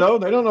out the window.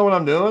 They don't know what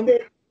I'm doing.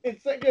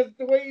 It's like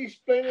the way you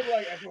explain it,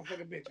 like, that's my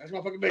fucking bitch. That's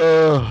my fucking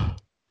bitch.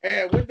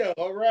 Yeah, window,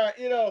 all right.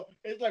 You know,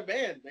 it's like,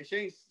 man,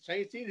 Shane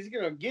sees he's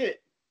going to get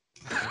it.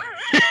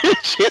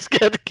 She's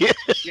going to get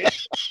it. Get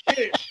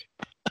it.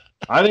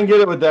 I didn't get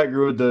it with that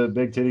girl, with the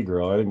big titty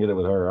girl. I didn't get it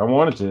with her. I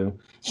wanted to.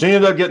 She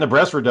ended up getting a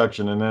breast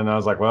reduction, and then I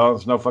was like, well,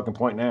 there's no fucking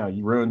point now.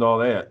 You ruined all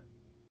that.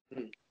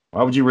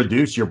 Why would you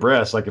reduce your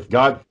breasts? Like,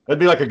 that'd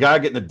be like a guy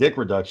getting a dick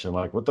reduction.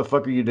 Like, what the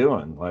fuck are you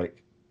doing?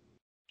 Like,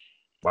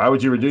 why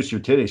would you reduce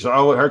your titties?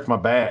 Oh, it hurts my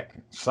back.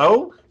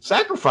 So,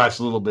 sacrifice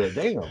a little bit.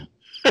 Damn.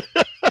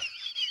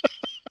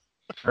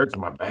 Hurts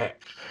my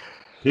back.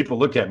 People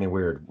look at me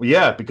weird. Well,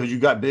 yeah, because you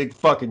got big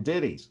fucking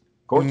titties.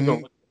 Of course they're going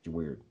to look at you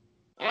weird.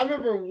 I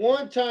remember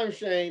one time,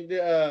 Shane,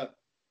 I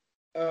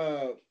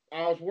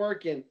was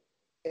working,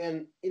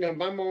 and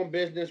my own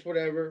business,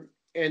 whatever,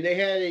 and they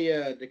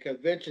had the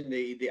convention,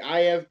 the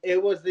IF.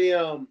 It was the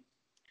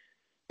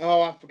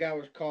I forgot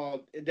what it's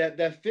called.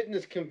 That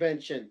fitness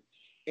convention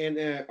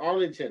in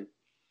Arlington,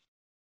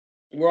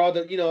 where all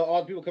the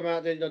all the people come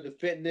out there, the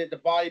fitness, the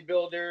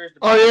bodybuilders.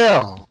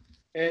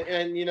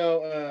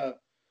 And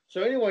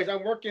so anyways,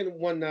 I'm working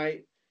one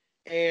night,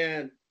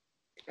 and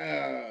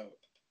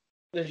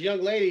this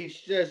young lady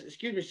says,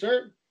 "Excuse me,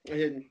 sir." I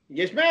said,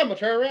 "Yes, ma'am." I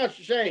turn around.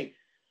 She's saying,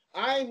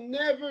 I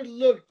never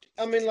looked.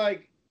 I mean,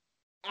 like,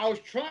 I was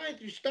trying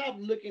to stop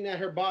looking at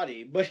her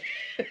body, but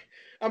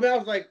I mean, I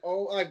was like,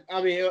 oh, like,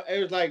 I mean,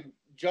 it was like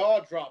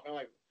jaw drop. I'm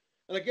like,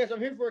 yes, I'm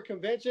here for a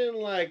convention.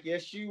 Like,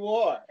 yes, you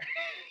are.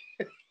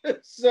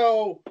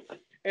 So,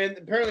 and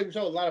apparently we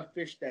sold a lot of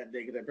fish that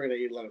day because apparently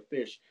they eat a lot of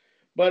fish.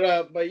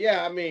 But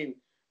yeah, I mean,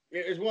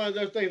 it's one of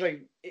those things.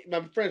 Like,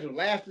 my friends were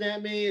laughing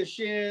at me and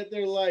shit.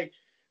 They're like,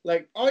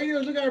 oh, you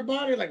look at her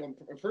body. Like, I'm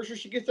pretty sure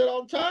she gets that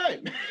all the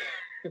time.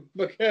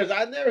 Because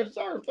I never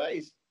saw her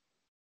face.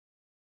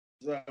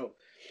 So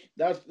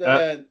that's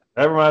that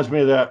reminds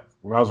me of that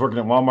when I was working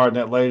at Walmart, and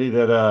that lady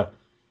that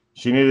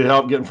she needed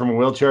help getting from a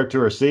wheelchair to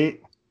her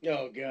seat.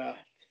 Oh God.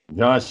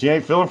 John, she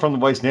ain't feeling from the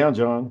waist down,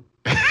 John.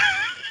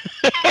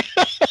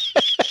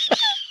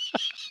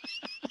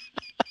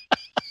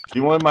 She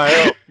wanted my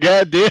help.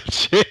 God damn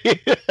she.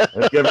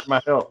 Let's give her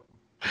my help.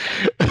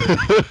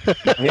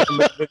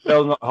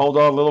 Hold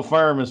on a little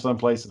firm in some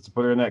places to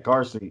put her in that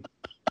car seat.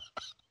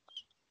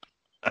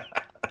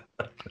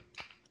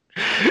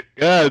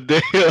 God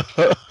damn.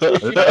 I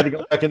had to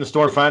go back in the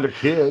store and find her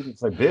kid.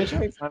 It's like, bitch,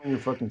 I ain't finding your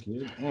fucking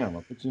kid. Damn,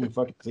 I'll put you in the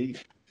fucking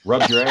seat.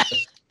 Rub your ass.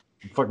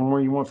 What fucking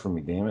more you want from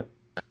me, damn it.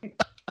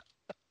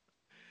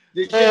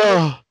 Did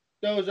you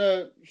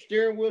those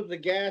steering wheels, the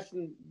gas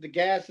and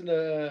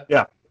the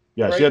Yeah.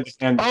 She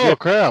had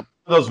crap.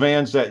 Those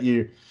vans that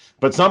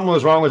but something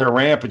was wrong with her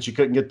ramp and she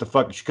couldn't get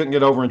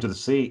over into the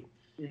seat.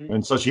 Mm-hmm.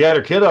 And so she had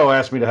her kiddo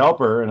ask me to help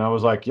her, and I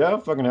was like, yeah, I'll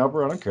fucking help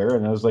her, I don't care.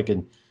 And I was like,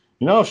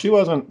 if she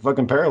wasn't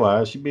fucking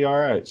paralyzed, she'd be all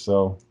right.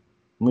 So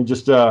let me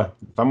just, if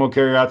I'm going to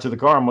carry her out to the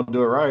car, I'm going to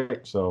do it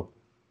right. So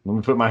let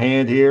me put my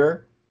hand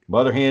here, my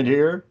other hand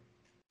here.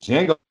 She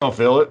ain't going to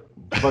feel it.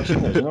 Fuck she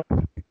is,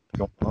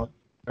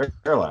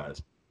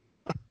 paralyzed.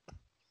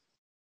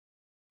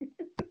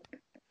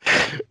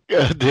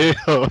 God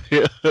damn.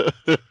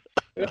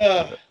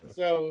 Yeah.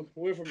 So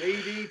we're from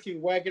ED to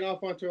whacking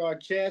off onto our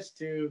chest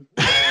to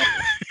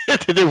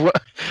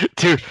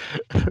to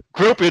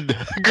grouping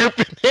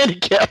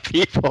handicapped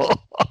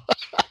people.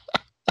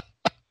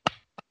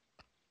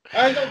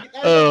 I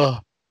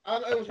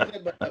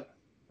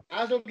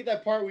don't get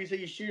that part where you say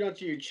you shoot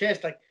onto your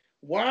chest. Like,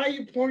 why are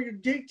you pointing your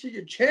dick to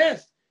your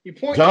chest? You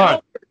point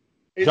John,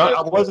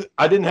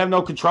 I didn't have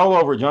no control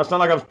over it, John. It's not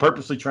like I was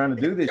purposely trying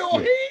to do this. Your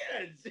hands.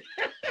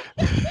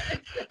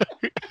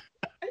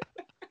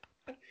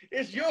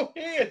 It's your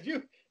hands.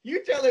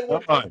 You tell it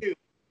what to do.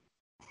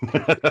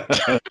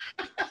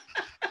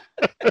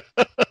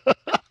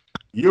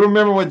 You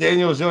remember when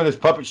Daniel was doing his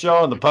puppet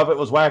show and the puppet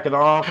was whacking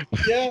off?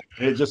 Yeah.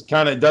 It just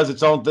kind of does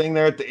its own thing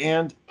there at the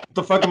end. What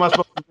the fuck am I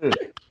supposed to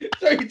do?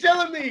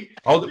 me.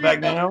 Hold it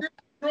back down.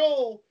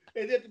 Control,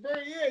 and at the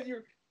very end,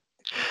 you're.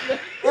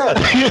 Yeah,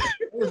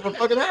 that's what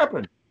fucking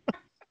happened.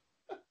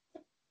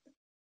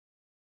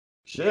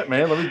 Shit,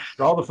 man. Let me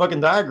draw the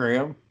fucking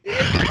diagram.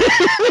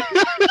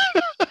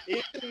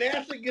 It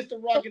naturally gets the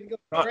rocket to go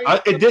crazy.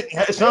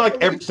 It's not like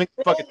every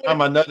single fucking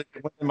time I nutted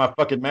it went in my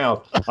fucking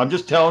mouth. I'm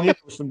just telling you,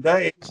 there were some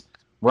days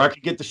where I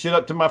could get the shit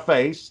up to my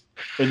face,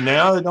 and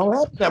now it don't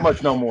happen that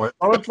much no more. That's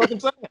all I'm fucking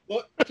saying.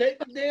 Well, take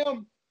the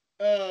damn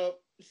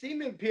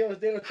semen pills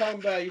they were talking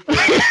about.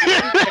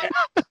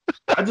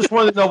 I just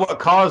wanted to know what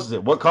caused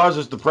it. What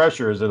causes the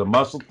pressure? Is it a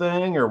muscle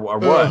thing or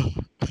what?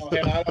 Oh,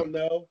 hell, I don't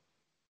know.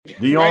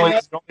 Do you only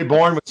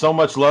born with so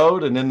much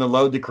load, and then the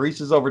load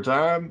decreases over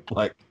time?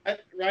 Like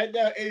right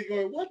now, Eddie's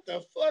going, "What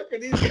the fuck are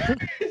these guys?"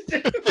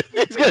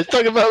 These guys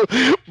talking about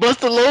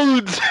busting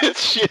loads and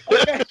shit.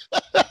 Yeah.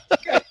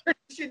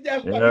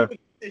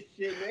 This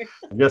shit, man.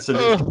 I guess it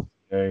is.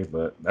 Okay,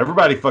 but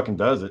everybody fucking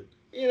does it.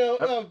 You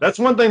know, that's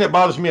one thing that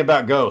bothers me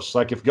about ghosts.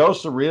 Like, if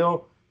ghosts are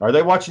real, are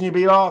they watching you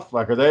beat off?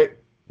 Like, are they?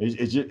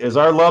 Is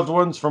our loved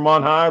ones from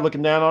on high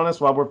looking down on us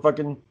while we're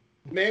fucking?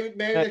 Maybe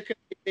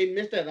they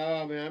missed that.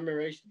 Oh man, I remember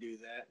I used to do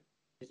that.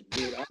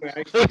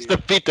 I used to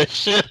beat the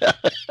shit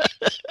out of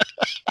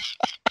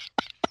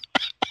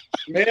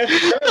man,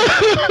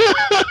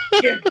 that's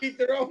can't beat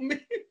their own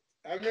man.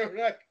 I remember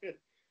that.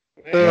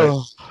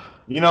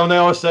 You know, they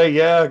always say,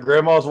 "Yeah,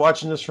 Grandma's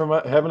watching this from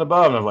heaven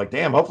above," and I'm like,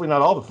 "Damn, hopefully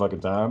not all the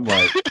fucking time."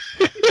 Like,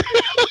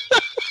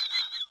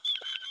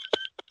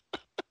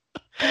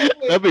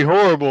 that'd be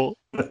horrible.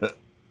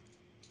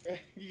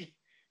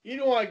 You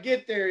don't want to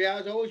get there. Yeah,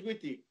 I was always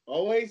with you.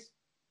 Always.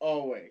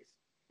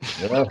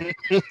 Yeah.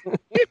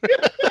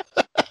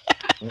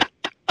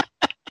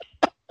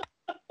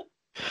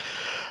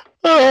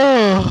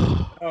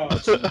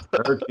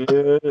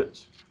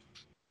 Kids.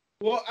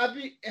 Well,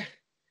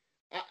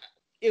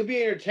 it'd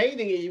be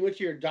entertaining. You went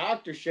to your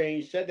doctor, Shane.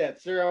 You said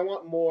that, sir. I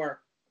want more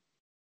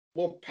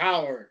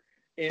power.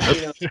 And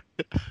you know,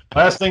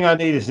 last thing I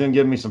need is him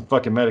giving me some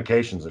fucking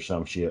medications or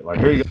some shit. Like,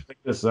 here you go,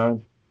 take this,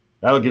 son.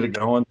 That'll get it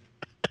going.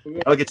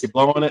 That'll get you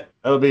blowing it.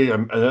 That'll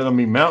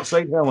be Mount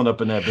St. Helen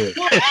up in that bitch.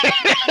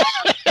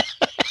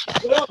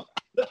 Well,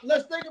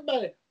 let's think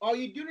about it. Are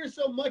you doing it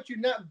so much you're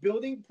not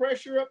building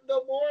pressure up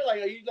no more?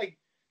 Like, are you like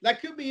that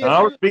could be? I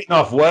was beating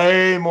off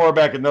way more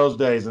back in those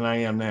days than I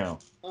am now.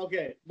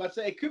 Okay, but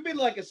say it could be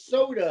like a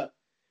soda,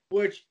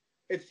 which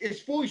it's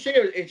fully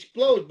shared, it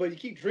explodes, but you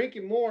keep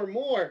drinking more and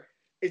more,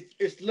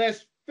 it's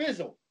less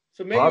fizzle.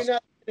 So maybe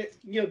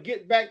you're not,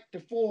 get back to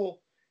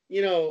full,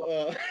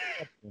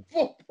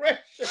 full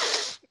pressure.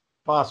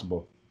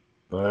 Possible,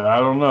 but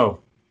I don't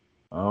know.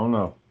 Don't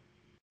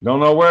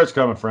know where it's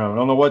coming from. I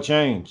don't know what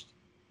changed.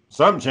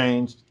 Something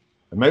changed,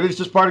 and maybe it's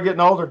just part of getting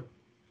older.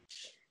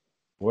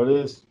 What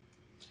is?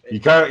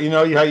 You kind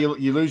of, how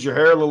you lose your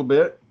hair a little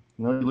bit.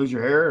 You lose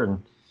your hair,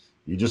 and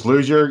you just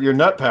lose your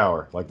nut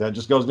power. Like, that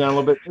just goes down a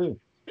little bit too.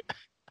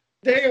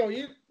 Dale,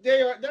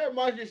 that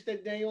reminds me,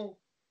 Daniel.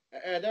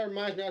 That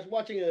reminds me. I was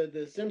watching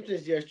The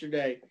Simpsons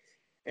yesterday,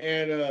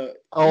 and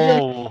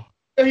you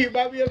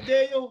remind me of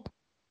Daniel.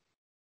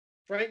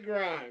 Frank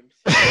Grimes.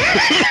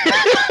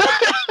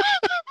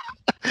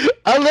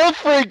 I love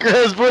Frank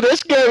Grimes, but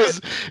this guy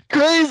was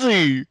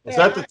crazy. Is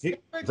that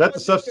the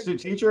substitute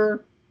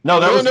teacher?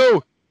 No, that was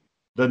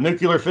the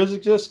nuclear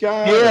physicist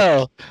guy.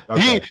 Yeah,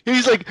 okay.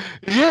 He's like,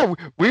 yeah,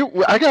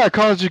 I got a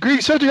college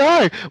degree, so did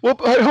I. Well,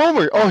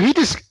 Homer, he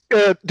just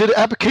did an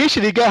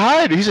application, he got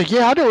hired. He's like,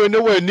 yeah, I don't even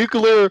know what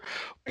nuclear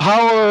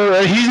power.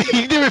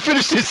 He didn't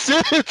finish his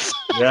sentence.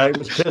 Yeah, he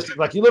was pissed. He's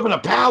like, you live in a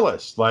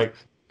palace, like,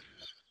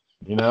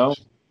 Yeah.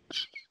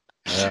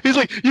 He's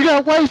like, you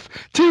got a wife,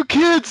 2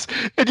 kids,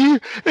 and he's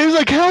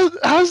like,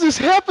 how's this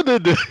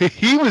happening?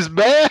 He was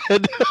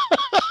mad.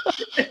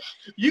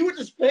 You went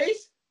to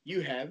space?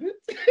 You haven't?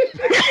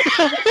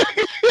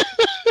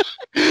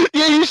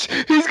 Yeah,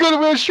 he's going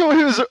around showing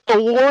his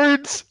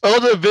awards,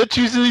 all the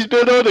adventures that he's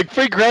been on. Like,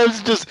 Frank Grimes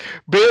is just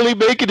barely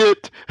making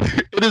it.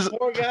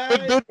 Poor guy,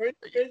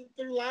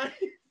 through life.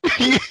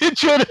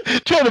 trying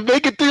to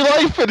make it through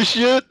life and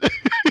shit.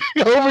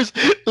 Homer's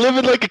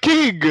living like a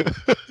king.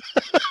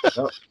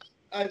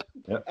 I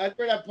read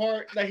that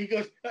part that he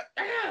goes,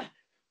 I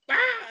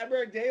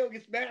remember Dale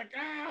gets mad,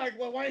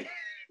 why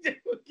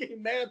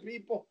getting mad at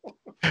people?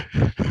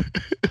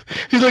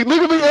 He's like,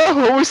 look at me,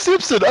 Homer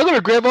Simpson. I'm gonna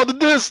grab all the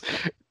discs.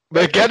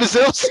 But got his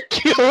else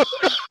killed.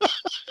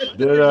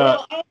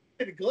 The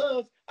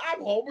gloves.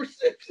 I'm Homer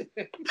Simpson.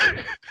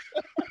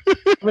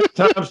 How many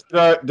times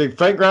did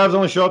Frank Grimes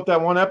only show up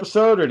that one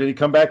episode, or did he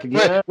come back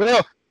again?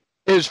 Well,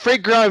 it was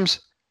Frank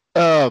Grimes.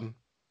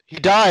 He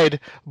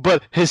died,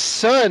 but his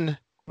son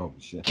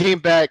came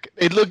back.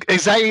 It looked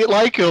exactly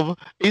like him.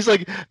 He's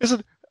like,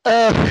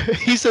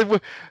 he said, well,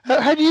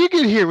 how did you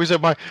get here? He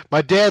said,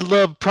 my dad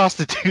loved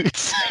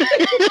prostitutes.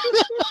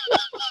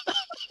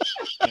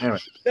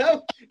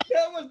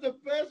 That was the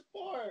best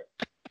part.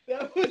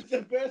 That was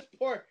the best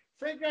part.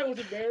 Frank Grimes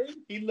wasn't married.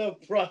 He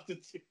loved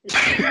prostitutes.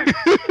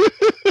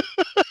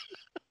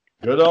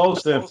 Good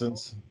old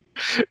Simpsons.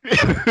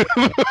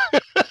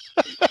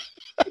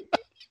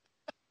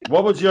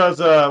 What was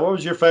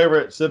your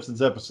favorite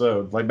Simpsons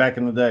episode, like back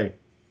in the day?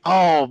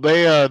 Oh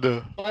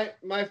man.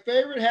 My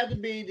favorite had to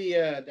be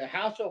the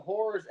House of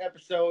Horrors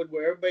episode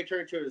where everybody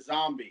turned into a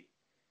zombie.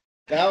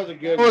 That was a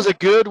good. That was a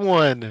good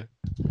one.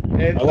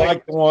 I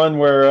like the one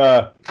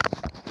where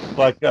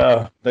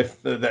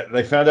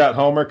they found out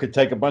Homer could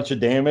take a bunch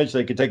of damage.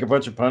 They could take a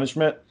bunch of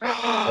punishment.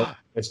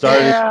 It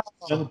started,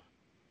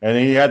 and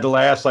he had to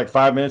last like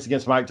 5 minutes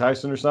against Mike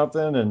Tyson or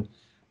something. And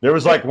there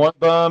was like one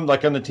bum,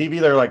 like on the TV,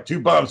 there were like two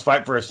bums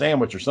fight for a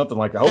sandwich or something,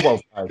 like a hobo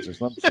fights or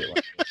something.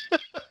 Like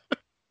that.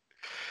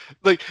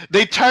 Like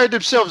they tired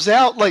themselves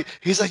out. Like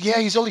he's like, yeah,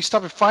 he's only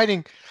stopping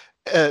fighting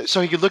so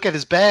he could look at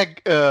his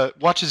bag,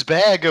 watch his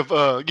bag of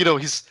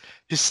his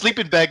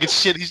sleeping bag and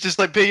shit. He's just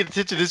like paying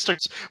attention and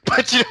starts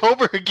punching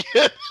Homer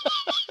again.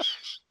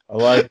 I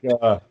like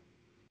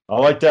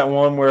that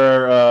one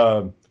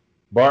where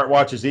Bart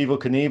watches Evel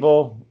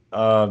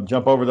Knievel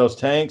jump over those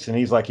tanks, and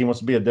he's like, he wants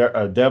to be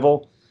a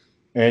devil,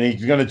 and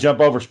he's going to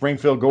jump over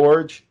Springfield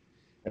Gorge,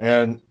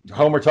 and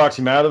Homer talks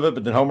him out of it,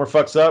 but then Homer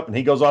fucks up, and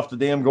he goes off the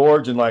damn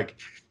gorge, and like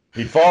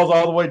he falls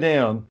all the way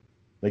down.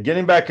 They get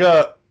him back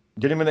up,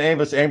 get him in the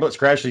ambulance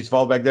crashes, he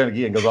falls back down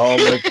again, goes all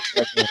the way back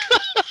down.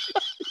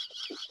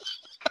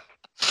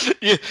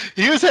 Yeah,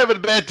 he was having a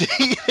bad day.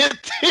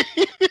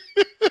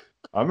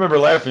 I remember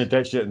laughing at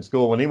that shit in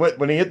school. When he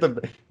hit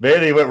the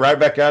bed, he went right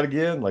back out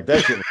again. Like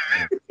that shit was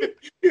funny.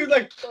 He was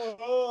like,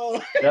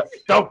 oh. Yep.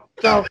 Don't.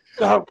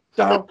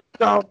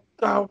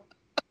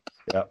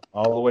 Yeah,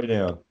 all the way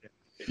down.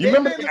 You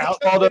remember we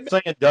outlawed us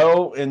saying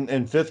dough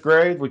in fifth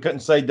grade? We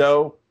couldn't say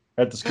dough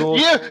at the school.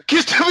 Yeah,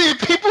 because too many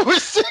people were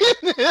saying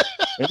it.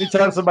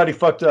 Anytime somebody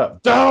fucked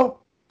up, dough.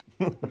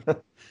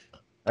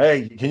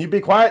 Hey, can you be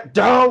quiet?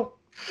 Dough.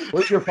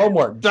 What's your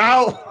homework?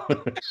 Dough.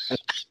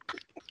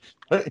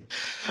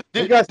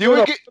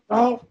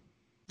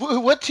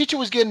 What teacher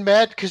was getting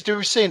mad because they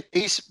were saying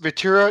Ace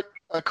Ventura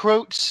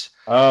quotes?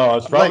 Oh,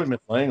 it's probably Miss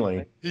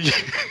Langley.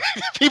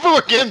 People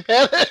were getting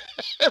mad.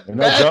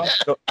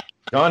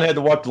 John had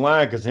to walk the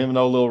line because him and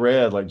old Little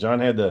Red, like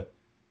John had to.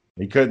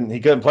 He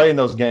couldn't play in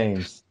those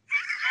games.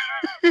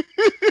 I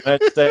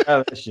had to stay out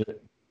of that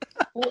shit.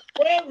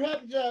 Whatever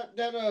happened to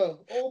that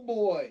old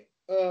boy?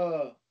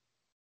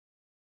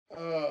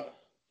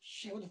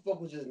 Shit, what the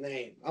fuck was his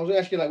name? I was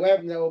asking, like, what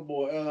happened to that old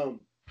boy?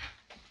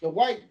 The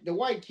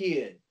white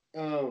kid.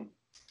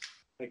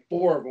 Like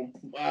four of them.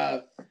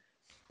 Man,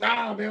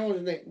 what was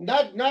his name?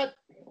 Not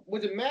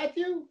was it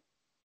Matthew?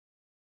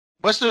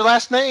 What's their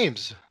last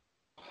names?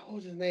 What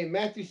was his name?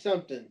 Matthew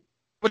something.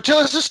 Well, tell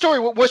us the story.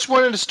 Which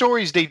one of the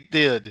stories they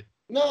did?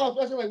 No, I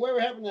was like, whatever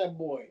happened to that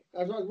boy?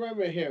 I was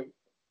remembering him.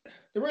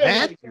 The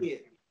redheaded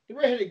kid. The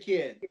redheaded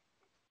kid.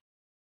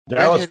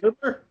 Dallas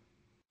Cooper?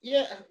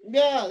 Yeah,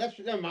 that's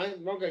never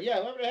mind. Wrong guy. Yeah,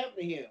 whatever happened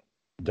to him?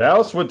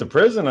 Dallas went to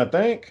prison, I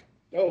think.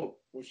 Oh,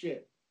 well,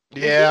 shit.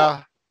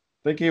 Yeah. I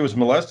think he was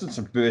molesting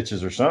some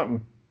bitches or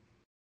something.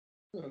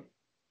 Oh,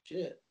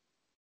 shit.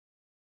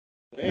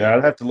 Man. Yeah,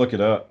 I'd have to look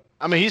it up.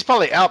 I mean, he's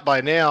probably out by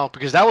now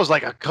because that was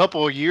like a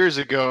couple of years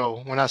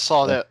ago when I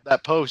saw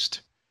that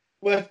post.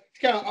 Well, it's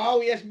kind of all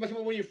we ask about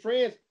one of your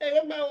friends. Hey,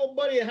 that's my old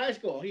buddy in high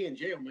school. He in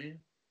jail, man.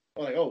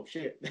 I'm like, oh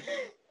shit.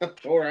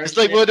 All right. It's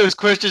like one of those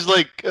questions,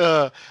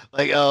 if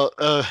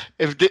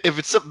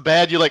it's something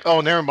bad, you're like, oh,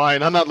 never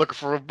mind. I'm not looking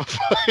for him.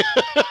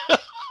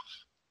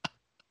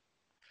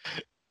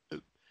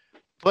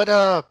 But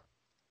I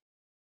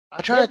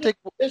try to think.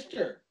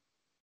 Sister.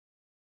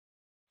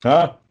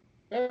 Huh?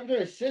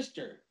 His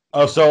sister.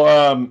 Oh,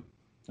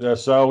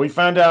 so we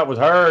found out with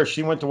her,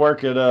 she went to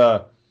work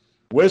at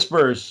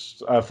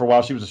Whispers for a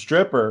while. She was a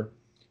stripper,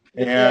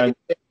 and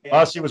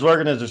while she was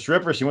working as a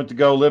stripper, she went to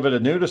go live at a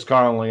nudist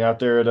colony out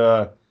there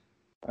by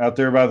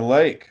the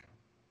lake.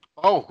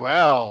 Oh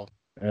wow!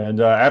 And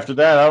after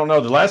that, I don't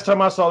know. The last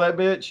time I saw that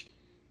bitch,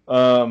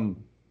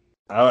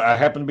 I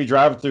happened to be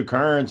driving through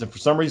Kearns, and for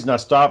some reason I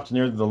stopped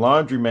near the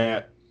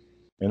laundromat,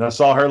 and I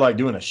saw her like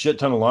doing a shit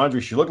ton of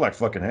laundry. She looked like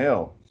fucking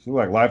hell. She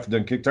looked like life had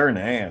done kicked her in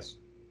the ass.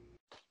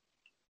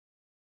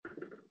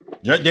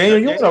 Daniel,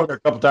 you went over there a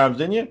couple times,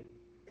 didn't you?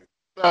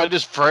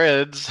 Just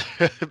friends.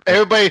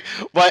 Everybody,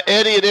 while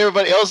Eddie and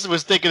everybody else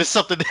was thinking of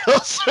something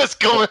else that's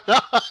going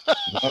on.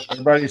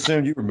 Everybody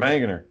assumed you were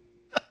banging her.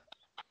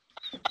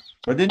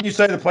 But didn't you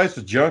say the place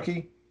was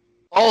junky?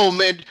 Oh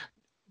man,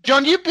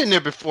 John, you've been there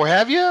before,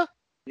 have you?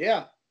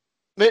 Yeah.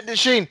 Man,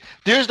 Shane,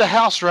 there's the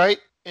house, right?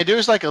 And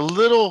there's like a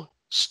little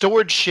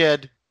storage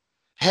shed.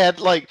 Had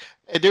like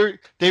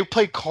they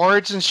play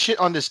cards and shit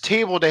on this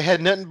table. They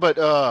had nothing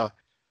but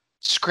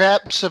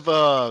scraps of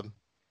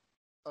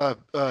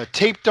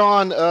taped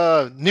on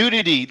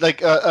nudity,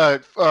 like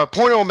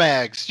porno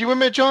mags. Do you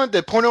remember, John,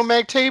 the porno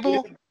mag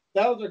table?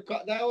 That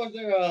was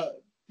their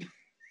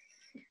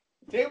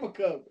table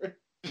cover.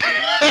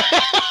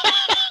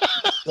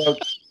 So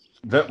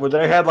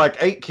they had like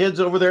 8 kids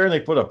over there, and they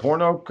put a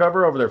porno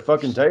cover over their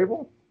fucking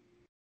table.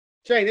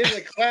 Shane, this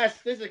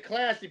is a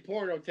classy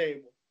porno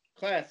table.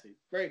 Classy,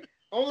 great.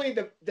 Only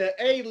the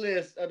A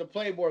list of the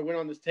Playboy went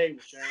on this table,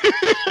 Shane.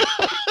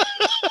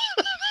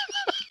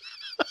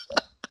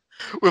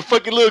 with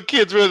fucking little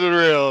kids running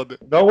around.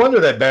 No wonder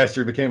that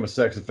bastard became a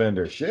sex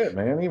offender. Shit,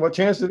 man. What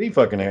chance did he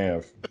fucking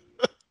have?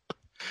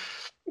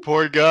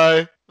 Poor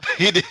guy.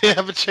 He didn't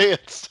have a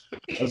chance.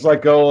 It's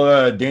like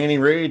Danny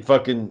Reed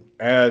fucking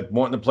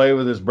wanting to play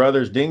with his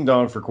brother's ding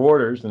dong for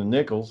quarters and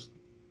nickels.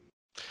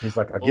 He's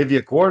like, I'll give you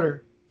a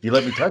quarter if you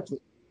let me touch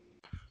it.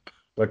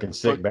 Fucking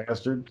sick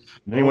bastard.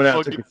 And then he went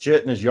out and took a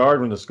shit in his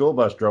yard when the school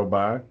bus drove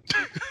by.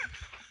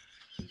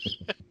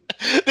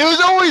 There was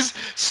always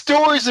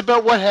stories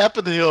about what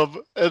happened to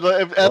him, and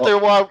after a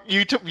while,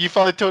 you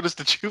finally told us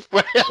the truth.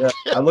 Yeah,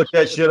 I looked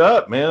that shit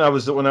up, man.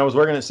 When I was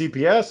working at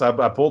CPS,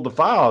 I pulled the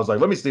file. I was like,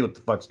 let me see what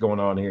the fuck's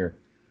going on here,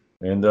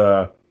 and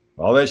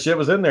all that shit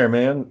was in there,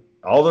 man.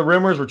 All the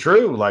rumors were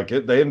true. Like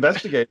they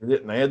investigated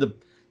it, and they had to.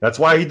 That's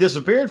why he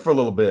disappeared for a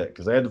little bit,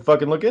 because they had to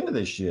fucking look into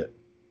this shit.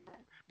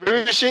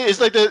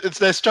 It's like it's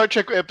that Star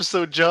Trek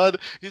episode, John.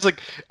 He's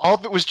like, all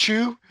of it was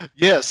true?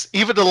 Yes.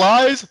 Even the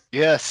lies?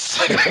 Yes.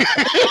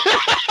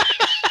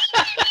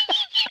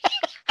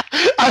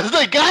 I was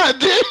like, God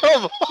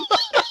damn.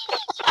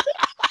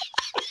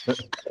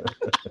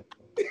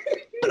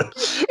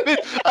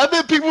 I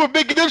bet people were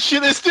making up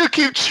shit that still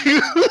keep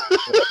true.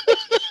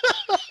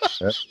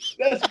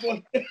 That's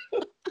funny.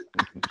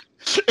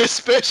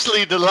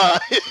 Especially the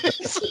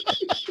lies.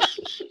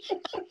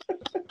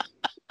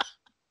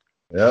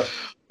 Yep.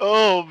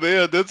 Oh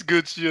man, that's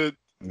good shit.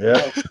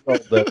 Yeah,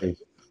 old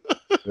days.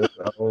 Good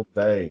old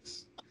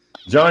days.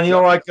 John, you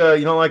don't like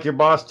your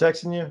boss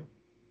texting you?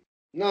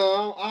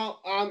 No,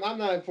 I'm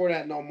not for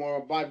that no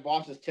more. My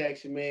boss is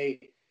texting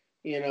me.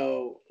 You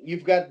know,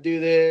 you've got to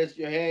do this.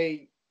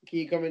 Hey, can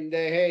you come in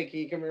today? Hey, can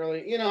you come in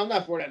early? You know, I'm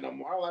not for that no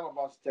more. I don't like my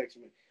boss texting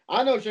me.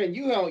 I know, Shane.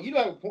 You don't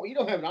have a point. You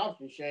don't have an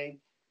option, Shane.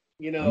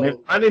 You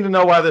know, I need to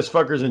know why this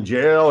fucker's in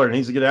jail or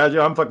needs to get out of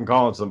jail. I'm fucking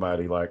calling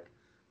somebody. Like,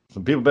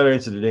 some people better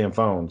answer the damn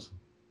phones.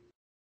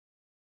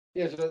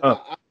 Yes, like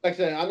I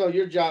said, I know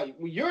your job.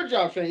 Your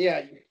job, Shane.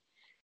 Yeah,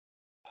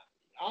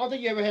 I don't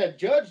think you ever had a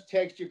judge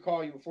text you,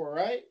 call you before,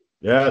 right?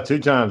 Yeah, 2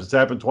 times. It's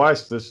happened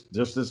twice this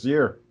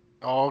year.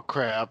 Oh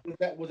crap!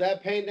 Was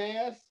that pain in the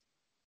ass?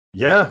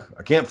 Yeah,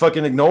 I can't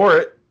fucking ignore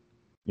it.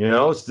 You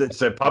know,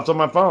 it pops on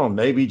my phone.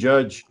 Maybe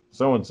Judge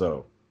so and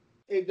so.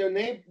 Is their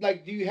name,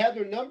 like, do you have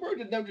their number? Or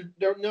their number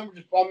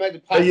just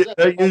automatically pops up?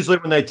 They usually,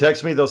 when they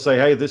text me, they'll say,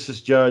 "Hey, this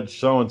is Judge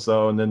so and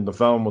so," and then the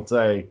phone will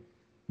say,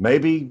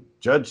 "Maybe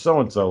Judge so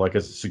and so," like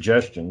as a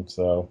suggestion.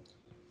 So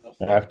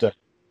I have to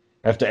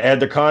add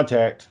the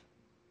contact.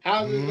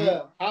 How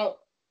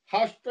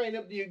straight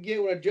up do you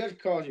get when a judge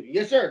calls you?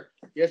 Yes, sir.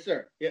 Yes,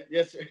 sir.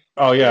 Yes, sir.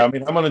 Oh yeah, I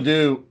mean, I'm gonna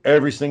do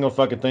every single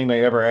fucking thing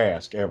they ever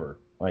ask, ever.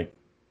 Like,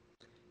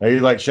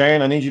 hey, like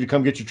Shane, I need you to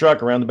come get your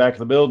truck around the back of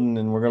the building,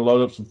 and we're gonna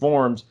load up some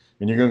forms,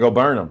 and you're gonna go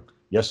burn them.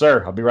 Yes,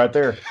 sir. I'll be right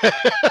there.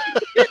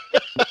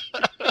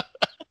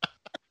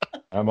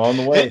 I'm on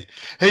the way.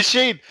 Hey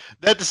Shane,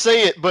 not to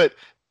say it, but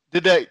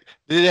did they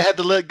have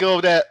to let go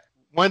of that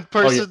one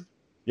person? Oh,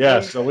 yeah.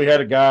 So we had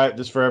a guy.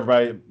 Just for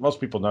everybody,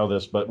 most people know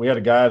this, but we had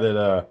a guy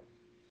that.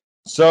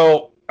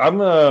 So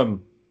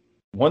I'm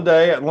one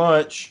day at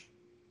lunch.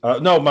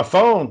 No, my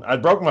phone. I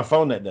broke my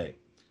phone that day.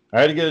 I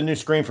had to get a new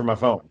screen for my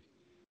phone,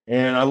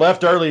 and I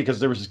left early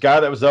because there was this guy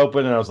that was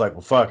open, and I was like,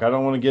 "Well, fuck, I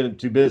don't want to get it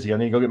too busy. I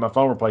need to go get my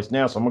phone replaced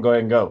now, so I'm gonna go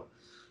ahead and go."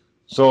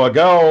 So I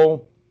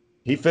go.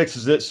 He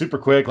fixes it super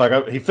quick.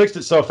 He fixed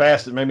it so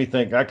fast it made me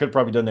think I could have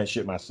probably done that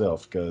shit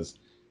myself because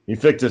he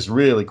fixed this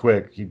really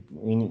quick. He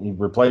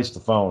replaced the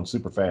phone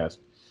super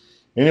fast.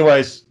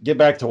 Anyways, get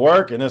back to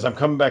work, and as I'm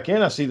coming back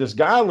in, I see this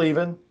guy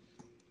leaving,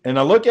 and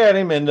I look at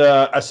him, and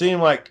I see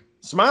him like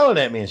smiling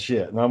at me and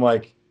shit, and I'm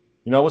like,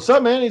 you know, what's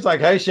up, man? He's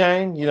like, hey,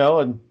 Shane, you know,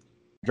 and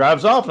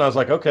drives off, and I was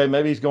like, okay,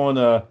 maybe he's going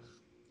to.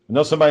 I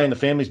know somebody in the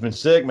family's been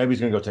sick. Maybe he's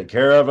going to go take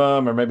care of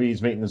him, or maybe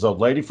he's meeting his old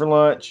lady for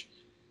lunch.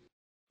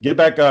 Get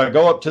back,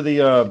 go up to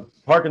the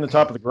park in the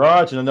top of the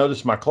garage, and I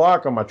noticed my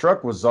clock on my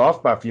truck was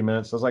off by a few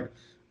minutes. I was like,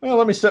 well,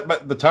 let me set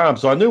back the time.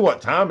 So I knew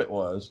what time it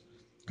was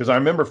because I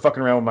remember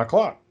fucking around with my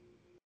clock.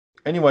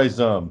 Anyways,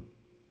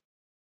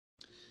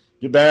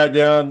 get back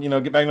down,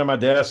 get back to my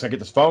desk. I get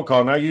this phone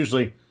call, and I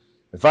usually,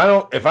 if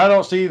I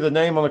don't see the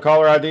name on the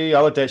caller ID, I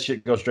let that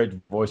shit go straight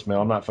to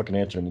voicemail. I'm not fucking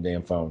answering the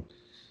damn phone.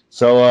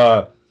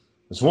 So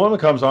this woman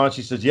comes on.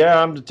 She says,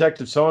 "Yeah, I'm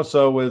Detective so and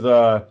so with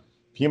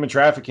human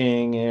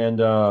trafficking,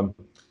 and I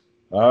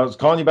was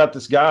calling you about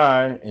this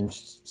guy," and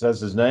she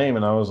says his name,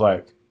 and I was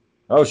like,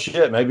 "Oh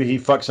shit, maybe he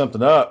fucked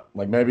something up.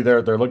 Like maybe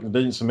they're looking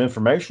for some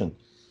information."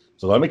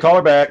 So let me call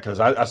her back because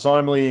I saw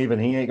him leave,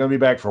 and he ain't gonna be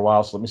back for a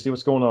while. So let me see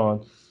what's going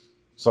on.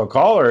 So I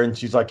call her, and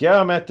she's like, "Yeah,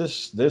 I'm at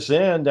this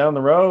inn down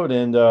the road,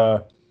 and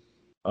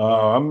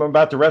I'm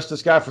about to arrest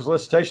this guy for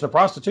solicitation of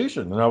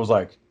prostitution." And I was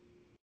like,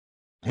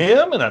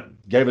 "Him?" And I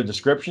gave a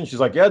description.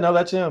 She's like, "Yeah, no,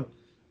 that's him."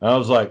 And I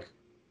was like,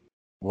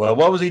 "Well,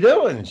 what was he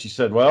doing?" And she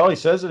said, "Well, he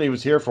says that he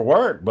was here for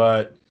work,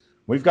 but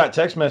we've got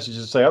text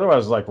messages that say otherwise." I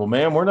was like, "Well,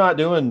 ma'am, we're not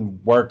doing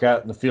work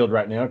out in the field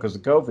right now because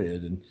of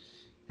COVID. And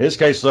his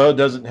case, though,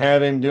 doesn't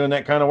have him doing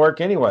that kind of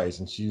work anyways."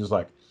 And she was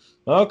like,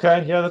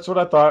 "Okay, yeah, that's what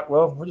I thought.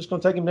 Well, we're just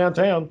going to take him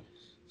downtown."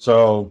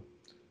 So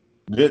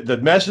The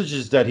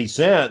messages that he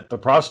sent, the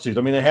prostitutes,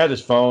 I mean, they had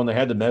his phone, they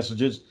had the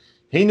messages.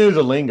 He knew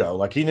the lingo.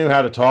 Like, he knew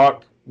how to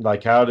talk,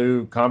 like how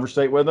to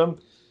conversate with them.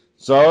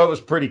 So it was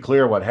pretty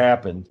clear what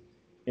happened.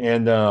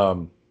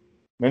 And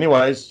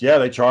anyways, yeah,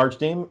 they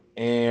charged him.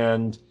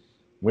 And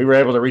we were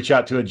able to reach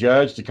out to a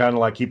judge to kind of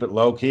like keep it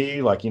low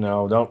key. Like,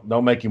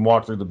 don't make him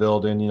walk through the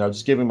building,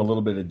 just give him a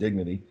little bit of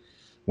dignity.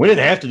 We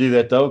didn't have to do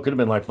that, though. Could have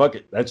been like, fuck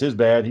it. That's his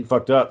bad. He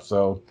fucked up.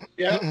 So,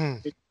 Yeah.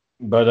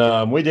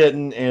 But we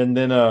didn't. And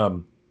then,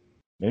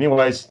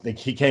 anyways,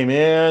 he came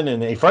in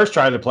and he first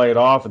tried to play it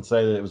off and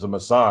say that it was a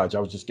massage. I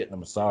was just getting a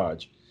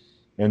massage.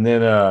 And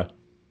then,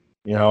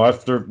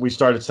 after we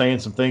started saying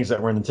some things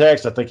that were in the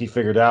text, I think he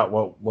figured out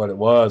what it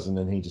was. And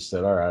then he just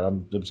said, all right,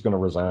 I'm just going to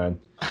resign.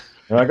 I'm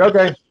like,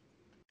 okay.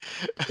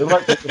 Good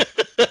luck. It's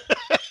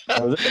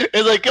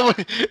like, come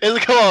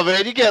on,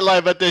 man. You can't lie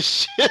about this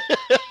shit.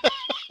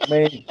 I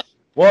mean,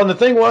 well, and the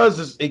thing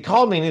is he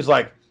called me and he's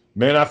like,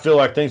 man, I feel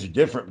like things are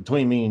different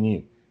between me and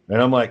you.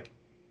 And I'm like,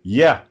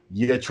 yeah,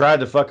 you tried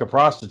to fuck a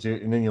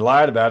prostitute and then you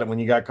lied about it when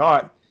you got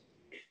caught.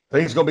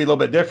 Things going to be a little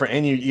bit different.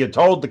 And you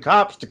told the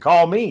cops to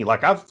call me.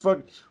 Like,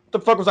 what the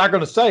fuck was I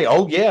going to say?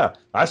 Oh, yeah,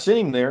 I sent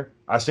him there.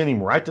 I sent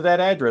him right to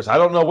that address. I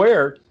don't know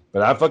where,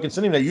 but I fucking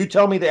sent him there. You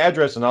tell me the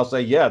address and I'll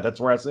say, yeah,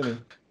 that's where I sent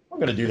him. I'm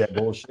going to do that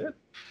bullshit.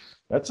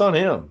 That's on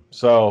him.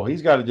 So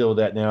he's got to deal with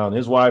that now. And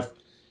his wife,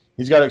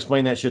 he's got to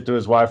explain that shit to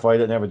his wife why he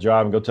doesn't have a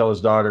job and go tell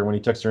his daughter when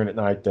he texts her in at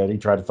night that he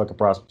tried to fuck a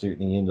prostitute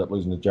and he ended up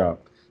losing the job.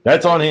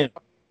 That's on him.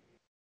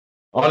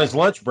 On his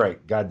lunch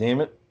break, God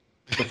damn it.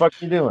 What the fuck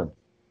are you doing?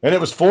 And it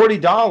was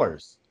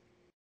 $40.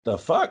 The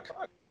fuck?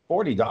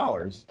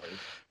 $40?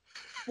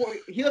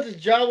 He left his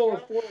job over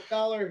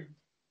 $4.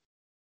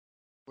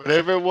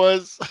 Whatever it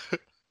was.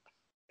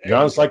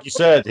 John's like you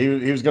said,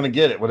 he was going to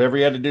get it. Whatever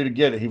he had to do to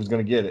get it, he was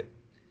going to get it.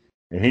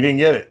 And he didn't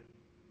get it.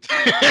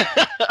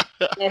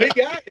 Well, he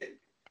got it.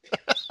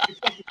 He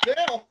fucking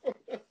himself.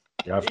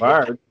 Got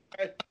fired.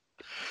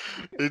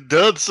 You're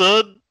done,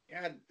 son.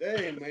 God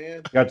damn,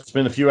 man. Got to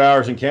spend a few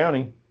hours in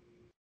county.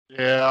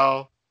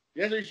 Yeah.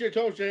 That's what you should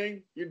have told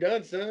Shane. You're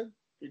done, son.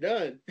 You're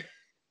done.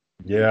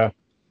 Yeah.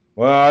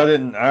 Well, I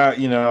didn't. I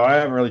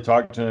haven't really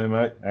talked to him.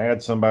 I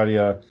had somebody.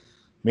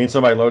 Me and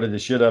somebody loaded the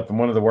shit up, and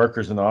one of the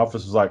workers in the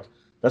office was like,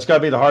 "That's got to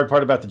be the hard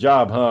part about the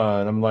job, huh?"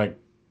 And I'm like,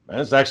 "Man,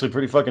 it's actually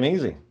pretty fucking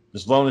easy.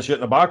 Just loading the shit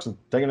in a box and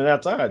taking it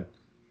outside.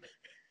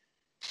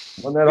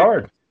 Wasn't that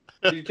hard."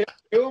 Did you take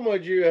it to him, or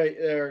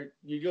did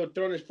you go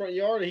throw it in his front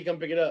yard, or he come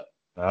pick it up?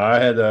 I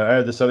had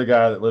this other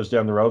guy that lives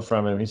down the road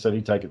from him. He said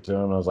he'd take it to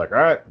him. I was like, all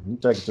right, you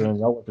take it to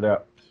him. I'll work it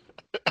out.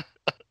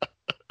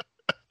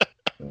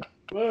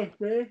 Well,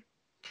 man.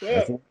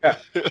 Yeah.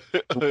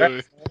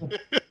 And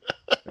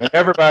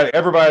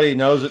everybody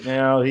knows it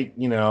now.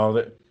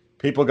 That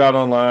people got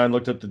online,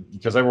 looked at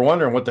because they were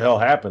wondering what the hell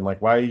happened.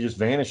 Like, why he just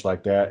vanished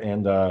like that?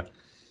 And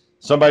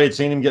somebody had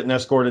seen him getting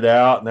escorted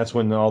out, and that's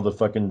when all the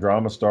fucking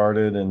drama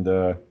started.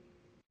 And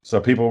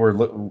so people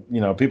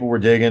were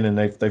digging, and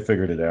they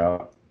figured it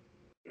out.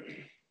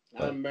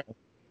 So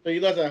you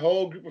lost a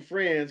whole group of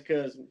friends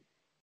because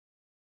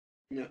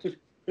well,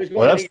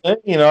 that's the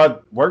thing. I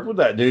worked with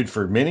that dude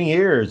for many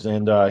years,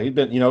 and he'd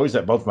been, he's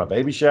at both my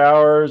baby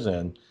showers,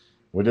 and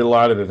we did a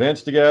lot of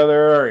events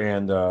together,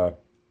 and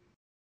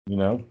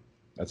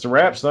that's a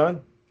wrap,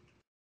 son.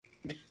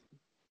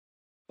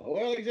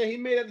 Well, like I said, he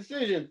made that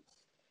decision.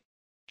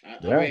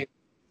 I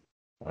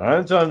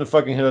didn't tell him to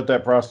fucking hit up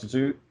that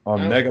prostitute on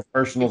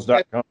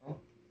megapersonals.com.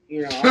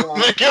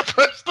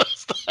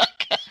 Megapersonals.com.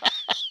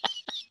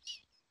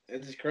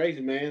 It's just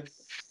crazy, man.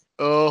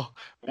 Oh,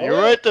 you're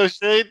right though,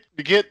 Shane.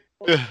 You get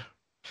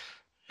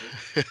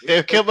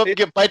they'll come up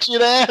and bite you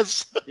in the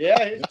ass.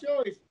 Yeah, his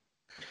choice.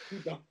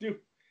 Don't do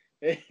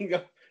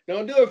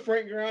it,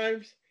 Frank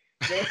Grimes.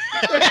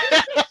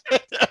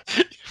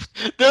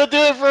 Don't do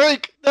it,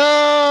 Frank.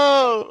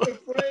 No.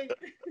 Frank.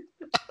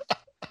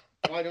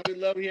 I don't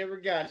love he ever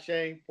got,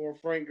 Shane. Poor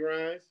Frank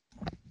Grimes.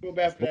 Feel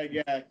bad for that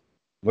guy.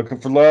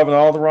 Looking for love in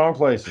all the wrong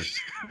places.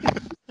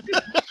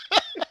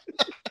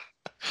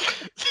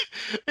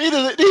 He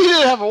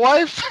didn't have a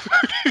wife.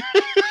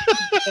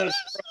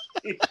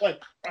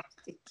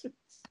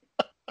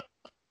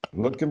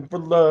 Looking for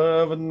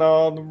love in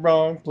all the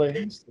wrong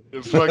places.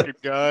 The fucking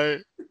guy.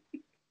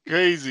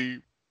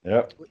 Crazy.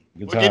 Yep.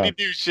 What can you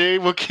do,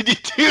 Shane? What can you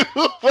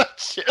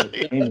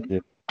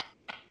do?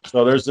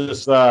 So there's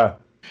this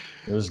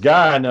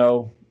guy I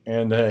know,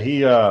 and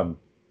he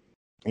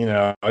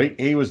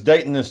was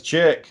dating this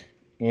chick,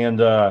 and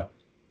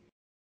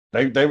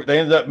they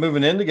ended up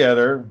moving in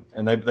together,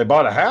 and they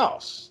bought a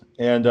house,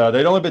 and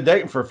they'd only been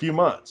dating for a few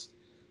months,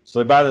 so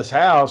they buy this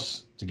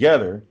house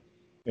together,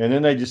 and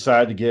then they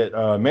decide to get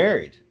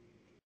married,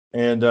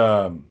 and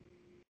they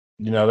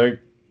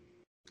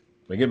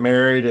get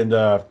married,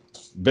 and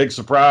big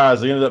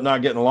surprise, they ended up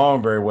not getting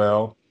along very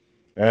well,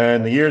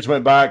 and the years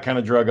went by, it kind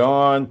of drug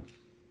on.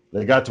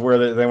 They got to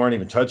where they weren't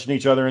even touching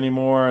each other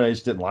anymore, and they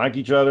just didn't like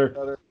each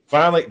other.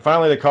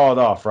 Finally, they call it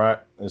off, right?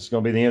 It's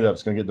going to be the end of it.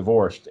 It's going to get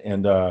divorced.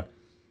 And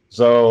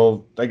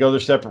so they go their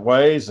separate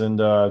ways and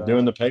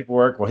doing the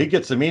paperwork. Well, he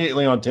gets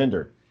immediately on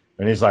Tinder.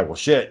 And he's like, well,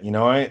 shit,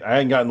 I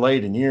ain't gotten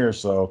laid in years,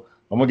 so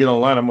I'm gonna get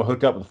online. I'm gonna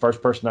hook up with the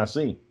first person I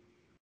see.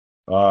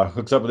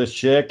 Hooks up with this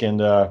chick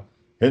and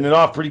hitting it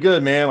off pretty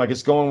good, man. Like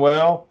it's going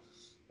well.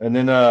 And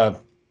then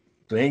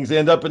things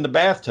end up in the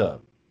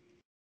bathtub.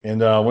 And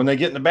when they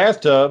get in the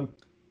bathtub,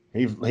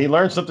 he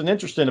learns something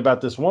interesting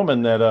about this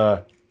woman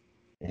that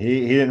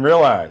he didn't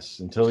realize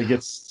until he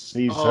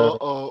sees her.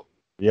 Oh.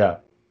 Yeah.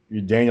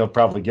 Daniel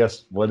probably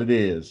guessed what it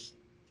is.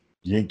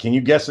 Can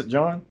you guess it,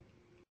 John?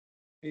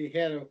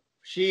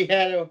 She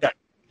had a.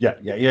 Yeah.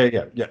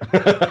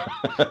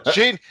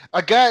 Shane,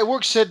 a guy at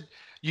work said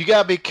you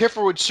gotta be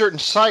careful with certain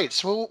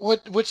sites. Well,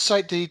 which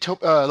site did he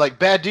like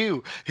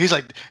Badu? He's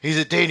like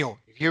Daniel.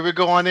 Here we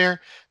go on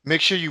there. Make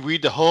sure you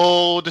read the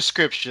whole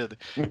description.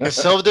 And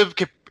some of them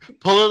can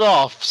pull it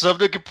off. Some of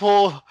them can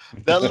pull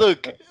that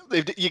look.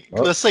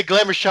 Let's say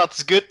glamour shots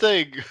is a good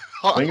thing.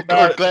 Think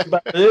about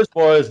this,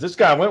 boys. This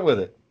guy went with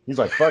it. He's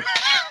like, fuck.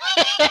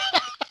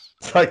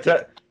 It's like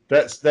that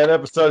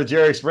episode of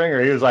Jerry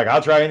Springer. He was like,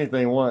 I'll try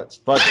anything once.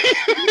 Fuck it.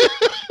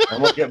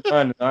 I'm going to get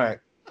mine tonight.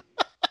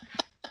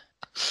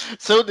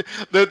 So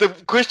the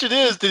question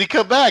is, did he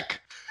come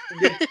back?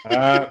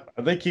 I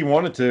think he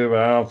wanted to, but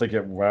I don't think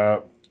it.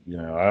 I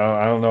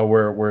don't know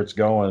where it's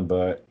going,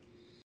 but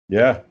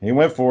yeah, he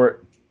went for it.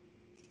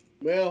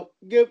 Well,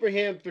 good for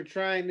him for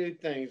trying new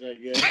things, I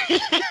guess.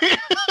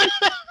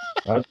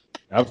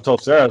 I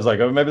told Sarah, I was like,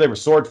 oh, maybe they were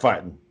sword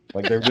fighting,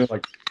 like they were doing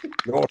like,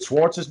 oh,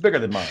 Schwartz is bigger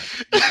than mine.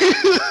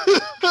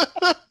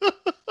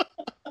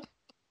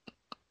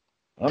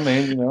 I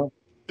mean,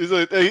 he's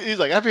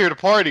like, I'm here to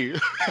party.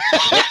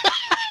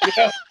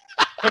 Yeah.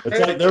 It's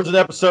like there was an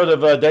episode of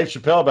Dave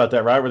Chappelle about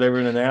that, right? Where they were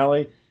in an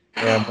alley,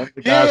 and one of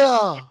the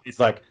guys, he's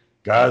like,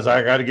 "Guys,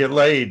 I got to get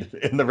laid,"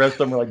 and the rest of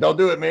them were like, "Don't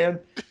do it, man."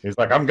 He's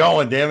like, "I'm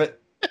going, damn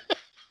it."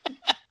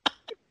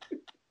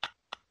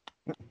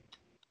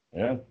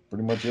 Yeah,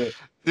 pretty much it.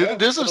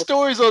 There's some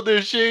stories on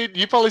there, Shane.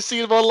 You probably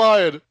seen them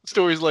online.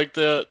 Stories like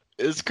that.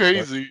 It's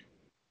crazy.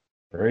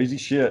 Crazy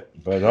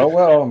shit. But oh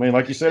well. I mean,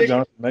 like you said,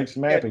 John, it makes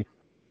him happy.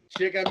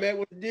 Chick I met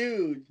with a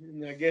dude,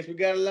 and I guess we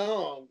got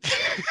along.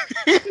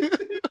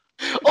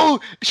 Oh,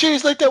 Shane,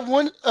 it's like that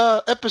one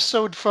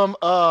episode from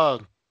the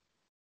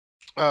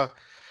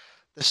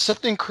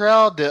something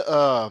crowd,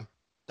 the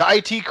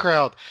IT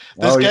crowd.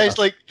 This guy's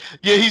like,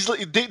 yeah, he's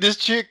like this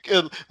chick,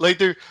 like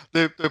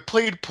they're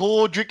playing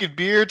pool, drinking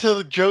beer,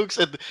 telling jokes,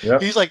 and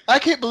he's like, I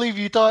can't believe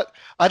you thought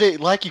I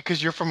didn't like you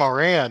because you're from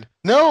Iran.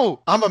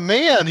 No, I'm a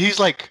man. He's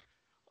like,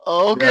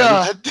 oh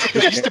God,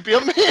 I used to be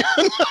a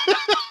man.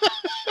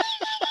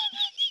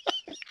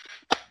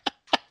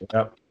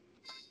 Yep.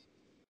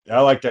 I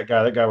like that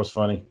guy. That guy was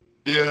funny.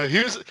 Yeah, he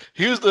was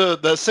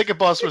the second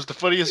boss was the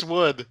funniest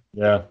one.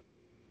 Yeah.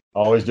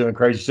 Always doing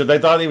crazy shit. They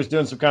thought he was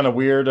doing some kind of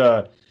weird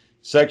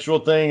sexual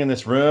thing in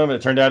this room. And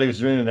it turned out he was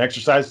doing an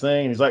exercise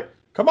thing. And he's like,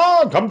 come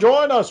on, come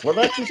join us. We're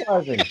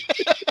exercising. And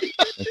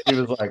she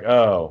was like,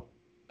 oh.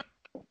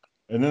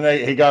 And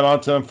then he got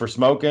onto him for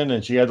smoking.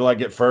 And she had to like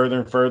get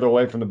further and further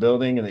away from the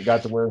building. And it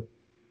got to where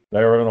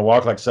they were going to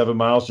walk like 7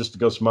 miles just to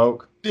go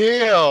smoke.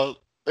 Yeah.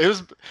 It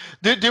was,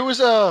 there was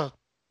the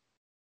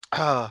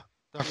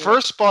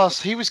first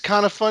boss, he was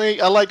kind of funny.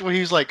 I liked when he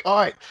was like, all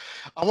right,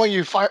 I want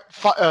you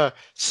to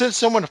send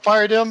someone to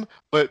fire them,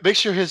 but make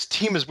sure his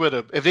team is with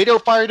him. If they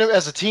don't fire them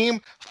as a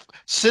team,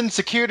 send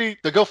security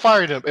to go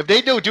fire them. If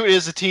they don't do it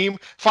as a team,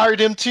 fire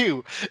them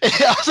too. And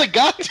I was like,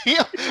 God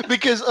damn,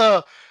 because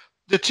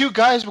the two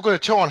guys were going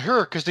to tell on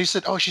her because they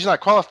said, oh, she's not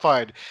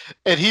qualified.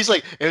 And he's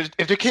like,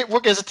 if they can't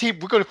work as a team,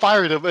 we're going to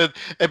fire them. And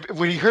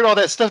when he heard all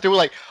that stuff, they were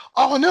like,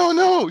 oh,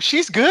 no,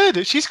 she's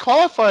good. She's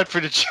qualified for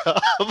the job.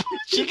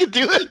 She can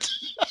do it.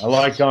 I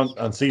liked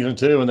on season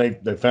 2 when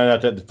they found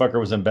out that the fucker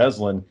was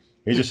embezzling.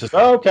 He just says,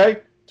 oh,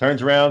 okay.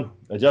 Turns around,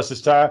 adjusts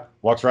his tie,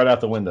 walks right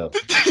out the window.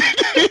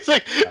 It's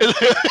like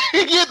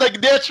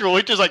natural.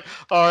 He's just like,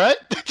 all right.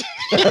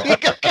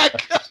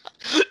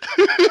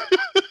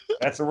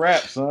 That's a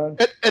wrap, son.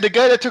 And the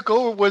guy that took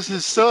over was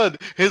his son.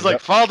 He's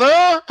like, Father,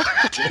 I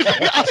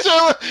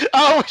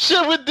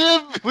should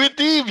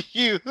redeem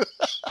you.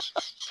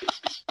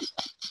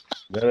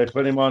 Yeah, they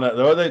put him on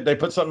they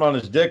put something on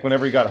his dick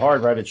whenever he got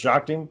hard, right? It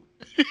shocked him.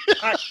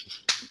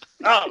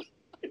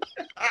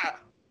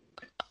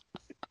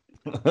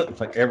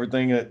 Like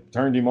everything that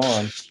turned him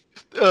on.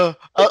 Man,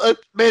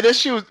 that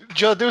shit was,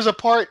 John, there was a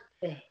part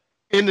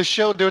in the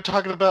show they were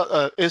talking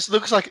about, it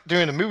looks like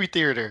they're in a movie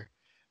theater.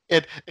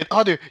 And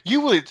Audrey,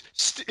 you would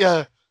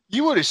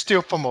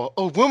steal from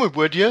a woman,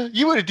 would you?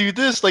 You would do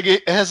this, like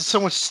it has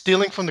someone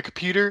stealing from the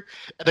computer,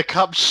 and the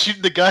cop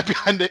shooting the guy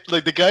behind it,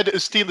 like the guy that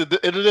is stealing the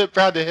internet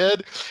behind the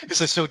head. He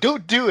says, "So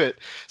don't do it."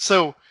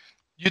 So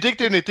you think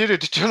they're in the theater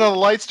to turn on the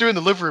lights? They're in the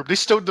living room. They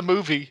stole the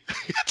movie.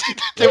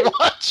 They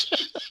watch.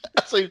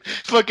 It's like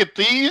fucking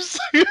thieves.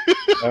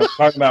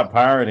 Talking about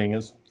pirating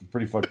is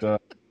pretty fucked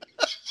up.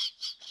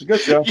 It's a good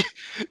show.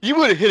 You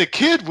would have hit a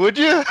kid, would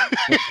you?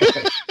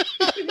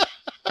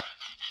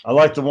 I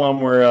like the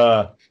one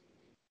where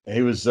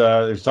he was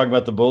talking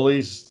about the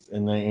bullies,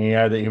 and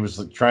he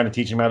was trying to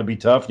teach him how to be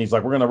tough, and he's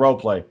like, "We're gonna role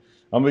play.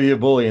 I'm gonna be a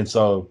bully." And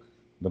so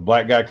the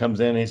black guy comes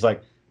in, and he's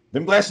like,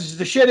 them glasses is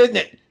the shit, isn't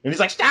it? And he's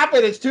like, stop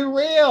it, it's too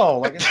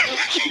real. Like,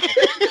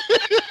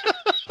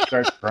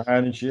 starts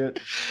crying and shit.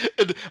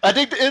 And I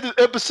think the end of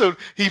the episode,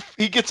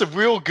 he gets a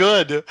real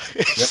gun,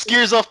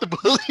 scares off the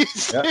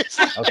bullies.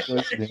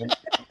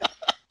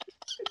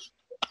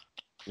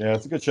 Yeah,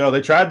 it's a good show.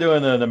 They tried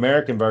doing an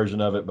American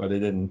version of it, but it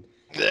didn't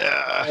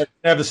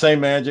have the same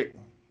magic.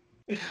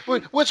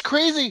 What's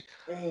crazy,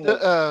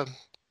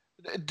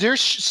 their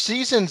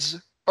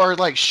seasons are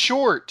like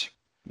short.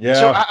 Yeah.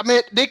 So I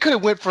mean, they could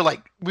have went for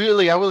like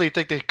really. I really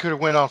think they could have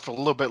went on for a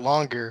little bit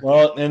longer.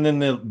 Well, and then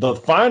the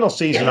final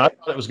season, I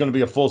thought it was going to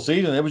be a full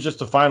season. It was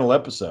just a final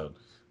episode.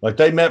 Like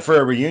they met for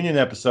a reunion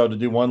episode to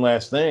do one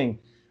last thing,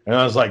 and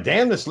I was like,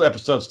 "Damn, this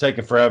episode's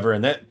taking forever."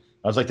 And I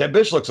was like, "That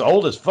bitch looks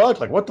old as fuck.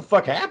 Like, what the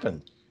fuck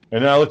happened?"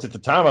 And then I looked at the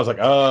time. I was like,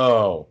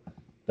 "Oh,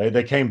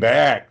 they came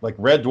back. Like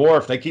Red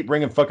Dwarf. They keep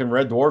bringing fucking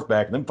Red Dwarf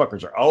back, and them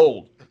fuckers are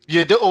old."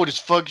 Yeah, they're old as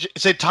fuck.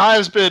 Say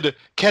time's been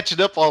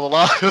catching up all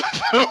along.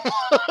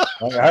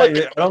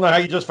 I don't know how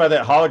you justify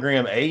that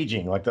hologram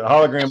aging. Like the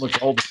hologram looks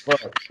old as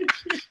fuck,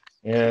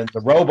 and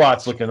the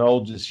robot's looking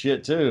old as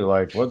shit too.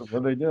 Like what are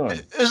they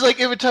doing? It's like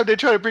every time they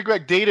try to bring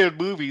back Data in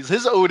movies,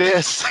 his old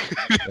ass.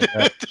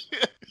 Yeah,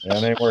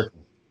 it ain't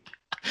working.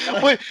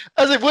 Wait,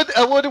 I was like, what?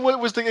 I wonder what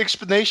was the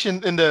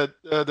explanation in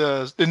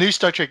the new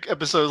Star Trek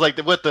episode? Like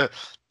what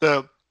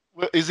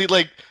is he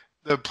like?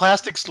 The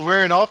plastic's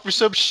wearing off or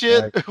some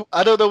shit. Right.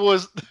 I don't know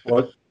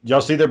what.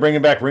 Y'all see they're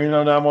bringing back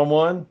Reno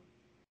 911?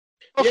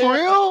 Oh, yeah, for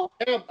real?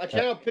 I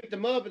kind of picked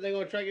him up, and they're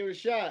gonna try to give it a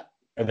shot.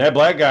 And that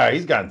black guy,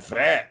 he's gotten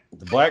fat.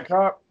 The black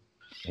cop,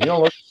 he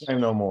don't look the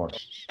same no more.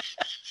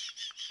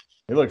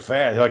 He looked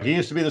fat. Like he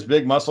used to be this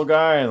big muscle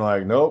guy, and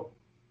like nope.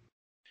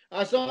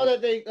 I saw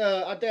that they.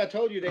 I think I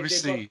told you they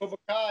bought Cobra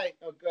Kai.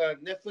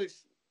 Netflix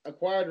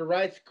acquired the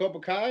rights to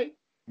Cobra Kai.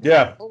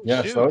 Yeah,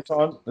 yeah. Shoot. So it's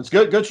on. It's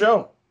good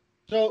show.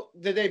 So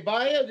did they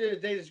buy it, or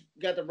did they just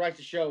got the right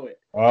to show it?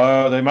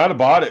 They might have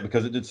bought it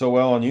because it did so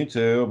well on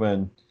YouTube,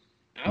 and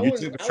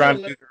YouTube is trying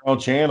to do their own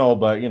channel,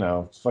 but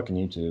it's fucking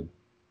YouTube.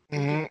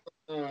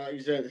 Mm-hmm.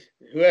 You said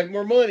who has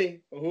more money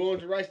or who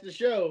owns the rights to the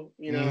show?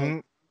 Mm-hmm.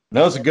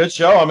 No, it's a good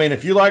show. I mean,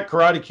 if you like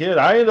Karate Kid,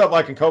 I ended up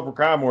liking Cobra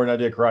Kai more than I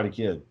did Karate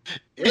Kid.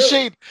 Really?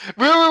 Shane,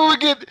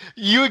 remember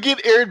you would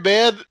get Aaron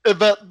mad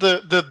about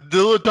the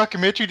little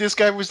documentary this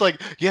guy was like,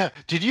 yeah,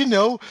 did you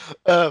know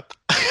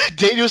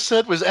Daniel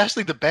said was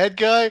actually the bad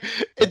guy?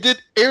 And then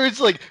Aaron's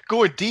like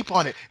going deep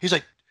on it. He's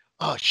like,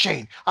 oh,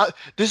 Shane,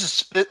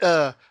 this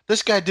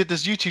guy did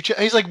this YouTube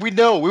channel. He's like, we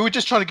know. We were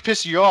just trying to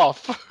piss you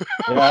off.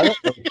 Yeah, I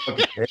don't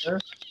fucking care.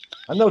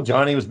 I know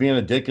Johnny was being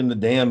a dick in the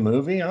damn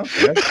movie. I don't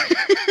care.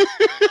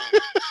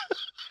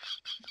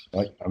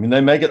 They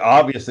make it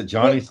obvious that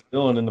Johnny's the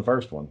villain in the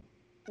first one.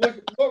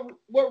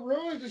 What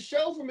ruins the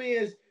show for me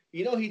is,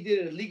 he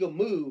did an illegal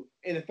move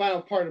in the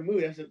final part of the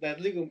movie. That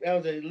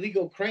was an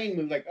illegal crane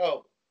move. Like,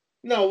 oh,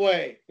 no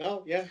way.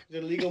 No, yeah, it's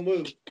an illegal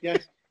move. Yeah.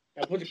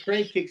 I put the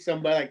crane kick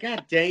somebody. Like,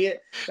 God dang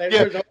it! Like,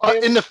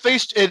 in the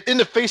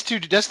face too.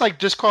 That's like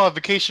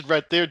disqualification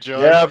right there,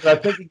 John. Yeah, but I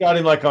think he got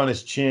him like on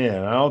his chin.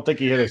 I don't think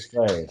he hit his face.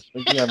 I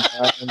think he got him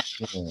on his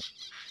chin.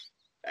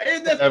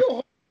 Hey, that's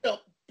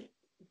still.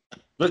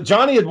 But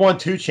Johnny had won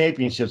 2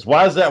 championships.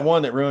 Why is that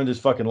one that ruined his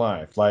fucking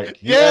life? Like,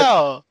 you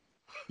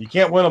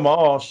can't win them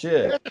all.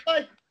 Shit.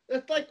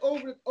 That's like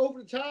over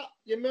the top.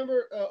 You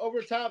remember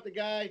Over the Top? The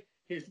guy,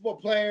 he's a football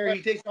player.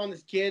 He takes on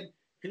this kid.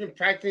 He's been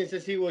practicing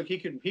since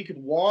he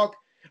could walk.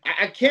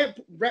 I can't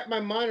wrap my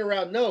mind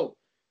around. No,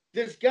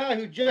 this guy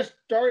who just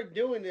started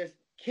doing this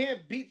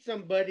can't beat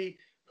somebody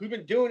who's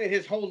been doing it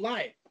his whole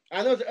life.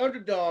 I know it's an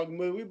underdog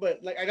movie,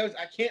 but like I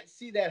can't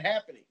see that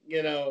happening.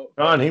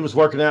 John, he was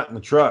working out in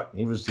the truck.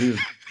 He was. he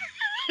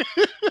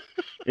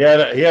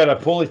had a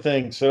pulley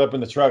thing set up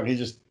in the truck. He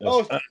just.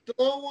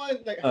 Stallone one.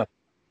 Like,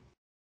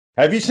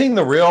 have you seen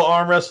the real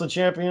arm wrestling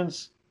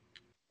champions?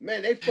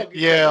 Man, they fucking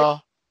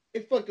They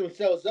fuck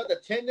themselves up. The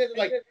tendons,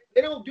 like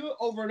they don't do it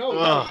over and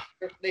over.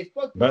 They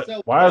fuck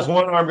themselves. Why has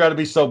one arm got to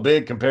be so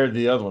big compared to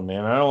the other one,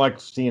 man? I don't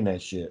like seeing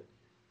that shit.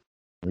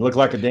 You look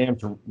like a damn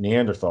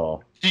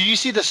Neanderthal. Do you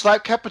see the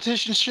slap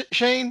competition,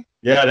 Shane?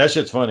 Yeah, that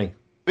shit's funny.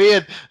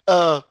 Man,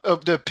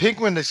 the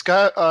Penguin, this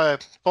guy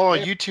follow on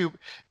YouTube,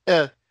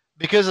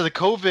 because of the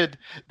COVID,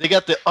 they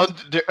got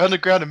the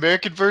underground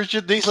American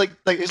version. He's like,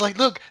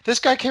 look, this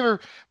guy can't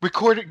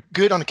record it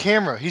good on the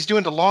camera. He's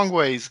doing the long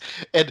ways,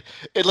 and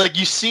like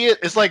you see it,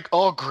 it's like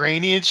all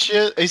grainy and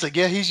shit. He's like,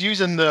 yeah, he's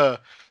using the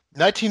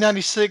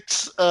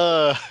 1996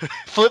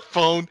 flip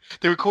phone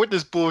to record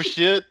this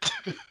bullshit.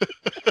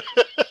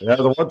 Yeah,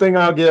 the one thing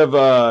I'll give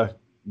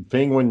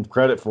Penguin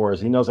credit for is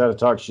he knows how to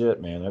talk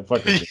shit, man. That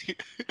fucking.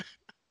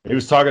 He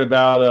was talking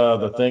about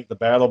the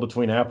battle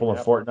between Apple and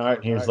Fortnite,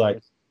 and he was like,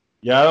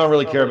 yeah, I don't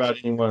really care about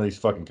any one of these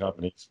fucking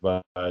companies,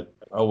 but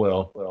oh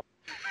well.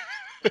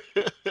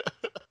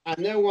 I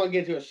never want to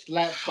get into a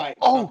slap fight.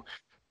 Oh,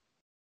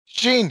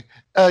 Shane,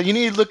 you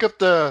need to look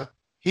up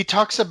he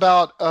talks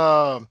about,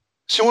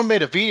 someone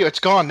made a video, it's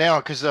gone now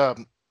because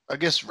I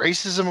guess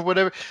racism or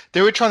whatever.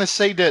 They were trying to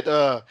say that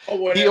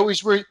he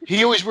always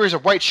wears a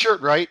white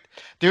shirt, right?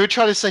 They were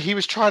trying to say he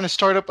was trying to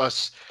start up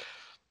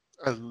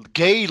a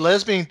gay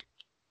lesbian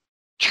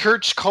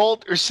church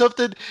cult or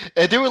something,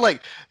 and they were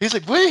like, he's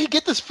like, where did he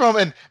get this from?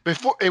 And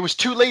before it was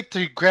too late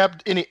to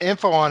grab any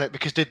info on it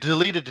because they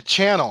deleted the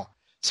channel.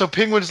 So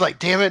Penguin's like,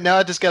 damn it, now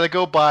I just gotta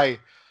go by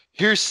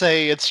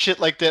hearsay and shit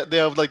like that.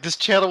 They like this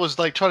channel was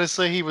like trying to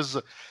say he was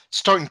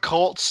starting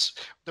cults,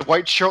 the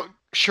white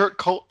shirt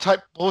cult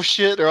type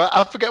bullshit, or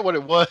I forget what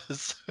it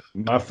was.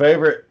 One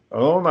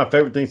of my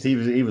favorite things,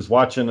 he was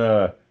watching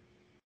the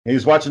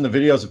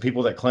videos of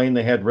people that claimed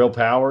they had real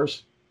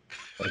powers,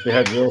 like they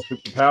had real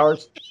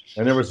superpowers.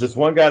 And there was this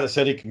one guy that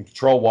said he can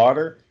control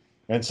water,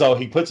 and so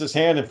he puts his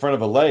hand in front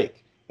of a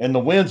lake, and the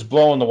wind's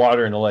blowing the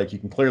water in the lake. You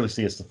can clearly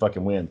see it's the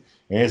fucking wind.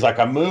 And he's like,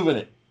 I'm moving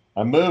it.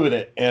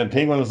 And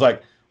Penguin was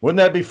like, wouldn't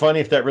that be funny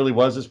if that really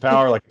was his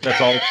power? Like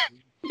that's all.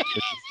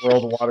 Just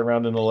swirl the water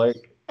around in the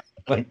lake.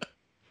 Like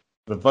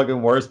the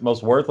fucking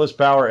most worthless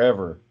power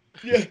ever.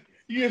 Yeah,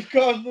 you just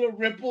cause little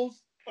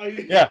ripples.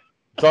 Yeah,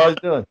 that's all he's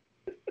doing.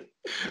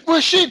 Well,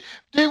 shit,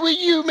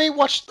 you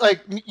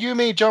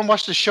may John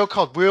watch the show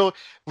called Real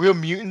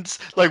Mutants.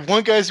 Like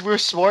one guy's real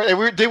smart,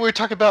 and they were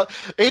talking about,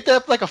 ain't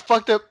that like a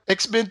fucked up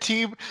X-Men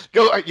team?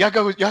 Y'all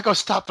go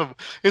stop them.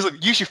 He's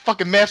like, use your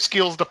fucking math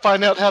skills to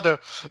find out how to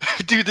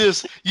do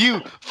this.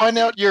 You find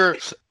out do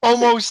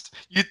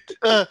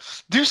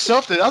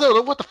something. I don't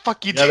know what the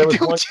fuck you do.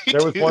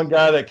 There was one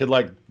guy that could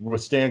like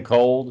withstand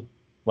cold,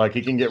 like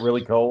he can get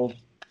really cold.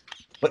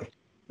 Like,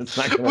 it's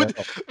not would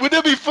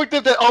that be fucked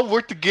up that all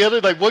work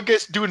together? Like one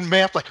guy's doing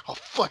math, like, oh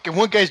fuck, and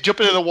one guy's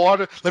jumping in the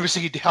water. Let me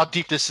see how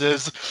deep this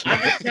is.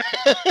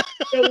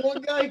 That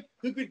one guy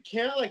who could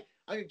count, like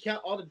I could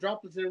count all the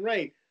droplets in the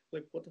rain.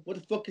 Like what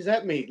the fuck does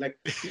that mean? Like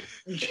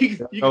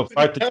go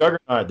fight the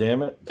juggernaut,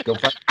 damn it. Go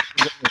fight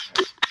the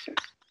juggernaut.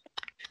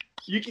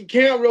 You can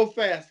count real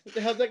fast. What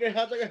the hell's that gonna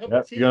help?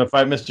 You're gonna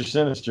fight Mr.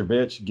 Sinister,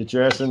 bitch. Get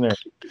your ass in there.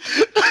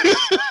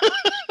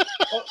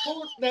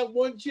 That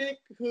one chick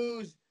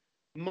whose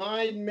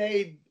mind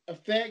made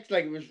effects,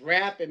 like it was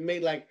rap and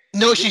made like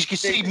no, she could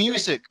see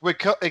music.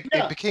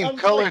 It became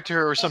color to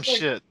her or some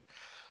shit.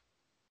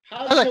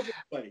 How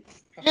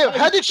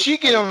did she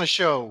get on the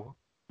show?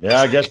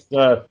 Yeah, I guess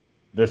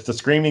if the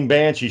screaming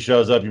banshee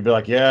shows up, you'd be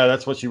like, yeah,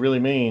 that's what she really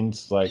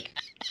means. Like,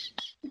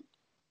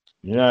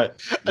 you're not.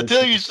 I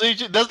tell you,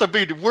 that's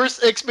the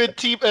worst X-Men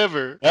team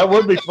ever. That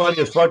would be funny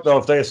as fuck though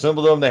if they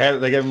assembled them.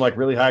 They gave them like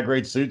really high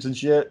grade suits and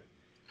shit.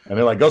 And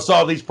they're like, go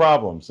solve these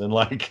problems. And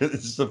like,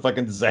 it's just a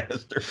fucking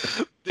disaster.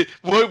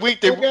 1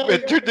 week they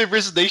turned their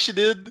resignation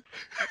in.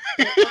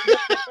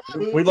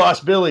 We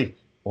lost Billy.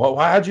 Well,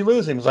 how'd you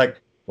lose him? It's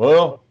like,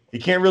 well, he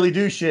can't really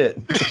do shit.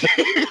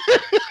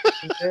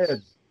 He's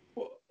dead.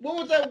 What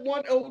was that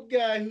one old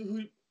guy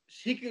who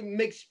he could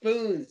make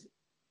spoons?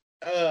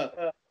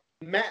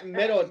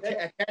 Metal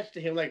attached to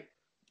him. Like,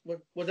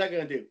 what's that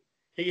gonna do?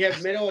 He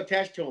has metal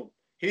attached to him.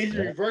 He needs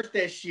to reverse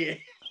that shit.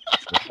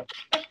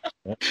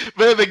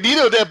 Man,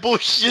 Magneto, that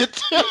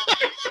bullshit.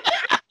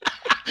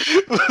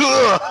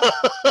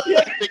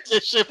 Make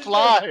that shit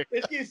fly.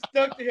 Let's get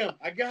stuck to him.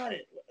 I got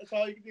it. That's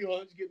all you can do.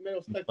 Huh? Just get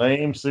metal stuck.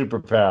 Lame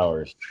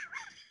superpowers.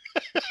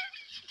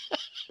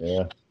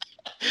 Yeah.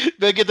 You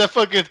better get that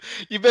fucking.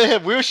 You better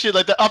have weird shit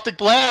like the optic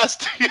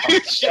blast.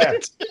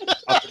 Shit.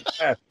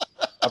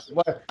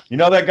 You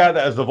know that guy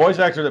that was the voice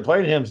actor that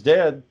played him's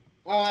dead.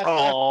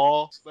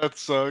 Oh, that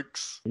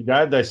sucks. He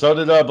died. So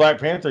did Black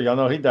Panther. Y'all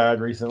know he died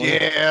recently.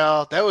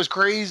 Yeah, that was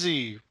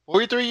crazy.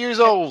 43 years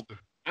old.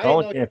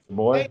 Colon cancer,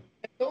 boy.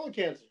 Colon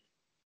cancer.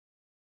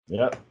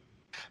 Yep.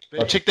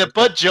 Better check that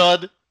butt,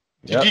 John.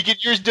 Did you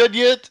get yours done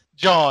yet,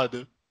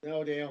 John?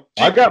 No, damn.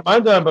 I got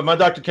mine done, but my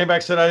doctor came back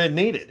and said I didn't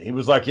need it. He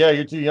was like, "Yeah,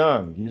 you're too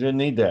young. You didn't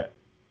need that."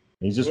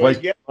 He's just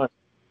wasting money.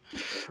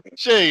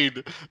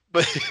 Shane,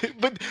 but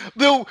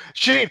no,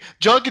 Shane.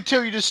 John can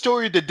tell you the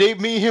story the day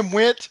me and him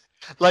went.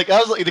 Like I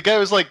was like, the guy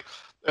was like,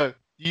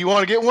 "You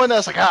want to get one?" I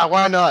was like,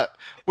 why not?"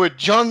 Where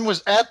John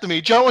was after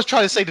me. John was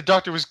trying to say the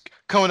doctor was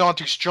coming on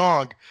too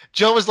strong.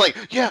 John was like,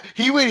 "Yeah,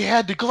 he already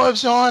had the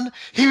gloves on.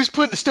 He was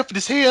putting the stuff in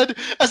his head."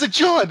 I said,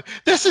 "John,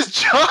 this is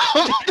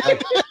John."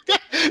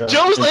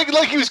 John was like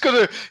he was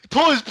gonna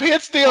pull his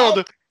pants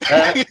down.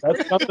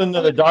 That's something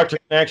that a doctor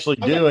can actually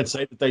do and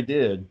say that they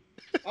did.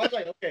 I was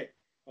like, okay,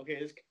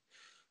 here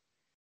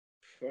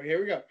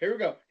we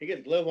go. He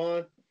gets the glove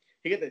on.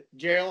 He get the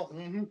gel.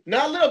 Mm-hmm.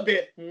 Not a little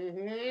bit.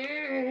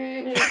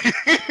 Mm-hmm.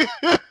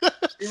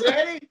 You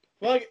ready?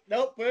 Plug it.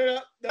 Nope. Put it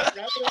up. Nope.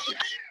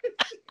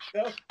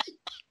 Not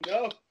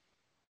no.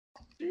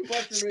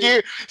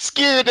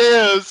 Scared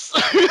ass.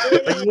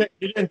 You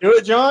didn't do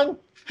it, John?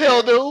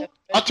 Hell no.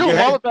 I told him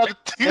all about it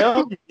too.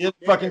 You didn't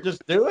fucking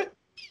just do it?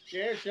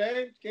 Scared,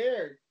 Shane.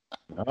 Scared.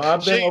 No,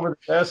 I've been over the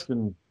desk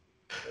and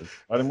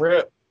let him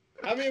rip.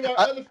 I mean, my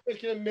other friends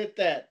can admit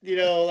that. You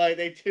know, like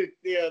they took.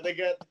 They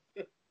got.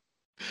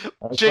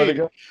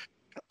 Jane,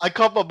 I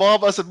called my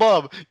mom. I said,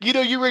 "Mom, you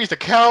know you raised a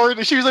coward."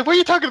 And she was like, "What are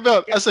you talking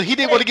about?" I said, "He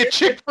didn't want to get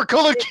checked for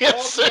colon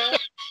cancer."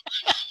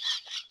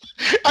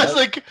 I was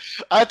like,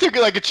 I took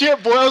it like a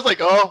champ, boy. I was like,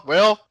 "Oh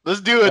well,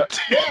 let's do it."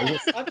 You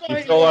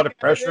feel a lot of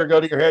pressure go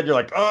to your head. You're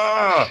like,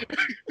 "Ah."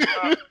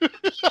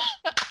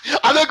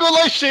 I I'm not gonna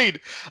lie, Shane.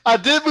 I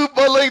did move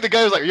my leg. The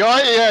guy was like, "You all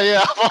right? Yeah,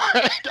 I'm all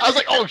right." I was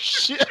like, "Oh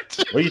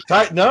shit." Well, you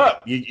tighten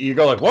up. You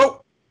go like,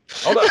 "Whoa,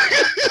 hold up."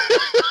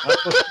 Not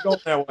supposed to be going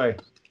that way.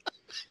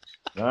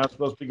 Not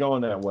supposed to be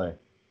going that way.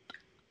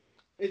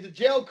 Is the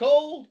gel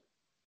cold?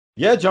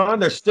 Yeah, John,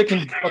 they're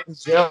sticking fucking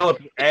gel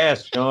up your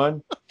ass,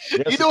 John.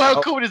 Yes, You know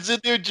how cold it's in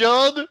there,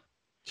 John?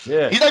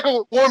 Shit. He's not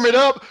gonna warm it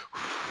up.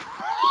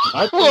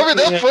 Warm it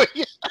up for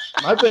you.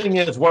 My thing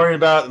is worrying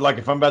about, like,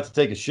 if I'm about to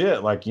take a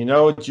shit, like, you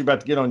know what you're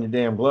about to get on your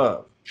damn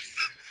glove.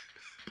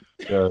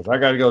 Because I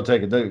got to go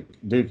take a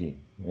dookie.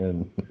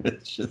 And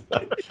it's just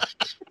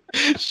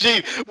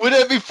Shane, would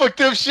that be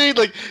fucked up, Shane?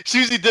 Like,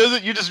 Susie does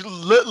it, you just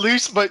let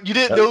loose, but you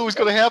didn't know it was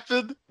going to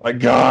happen? Like,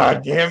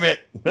 God damn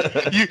it.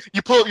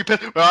 you pull up your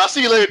pants. Well, I'll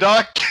see you later,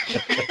 Doc.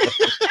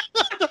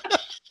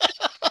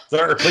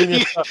 Start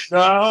cleaning up.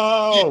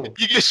 No.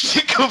 You get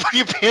shit go by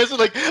your pants and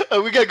like,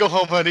 oh, we got to go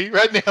home, honey.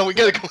 Right now, we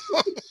got to go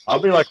home. I'll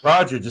be like,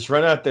 Roger, just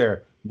run out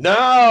there.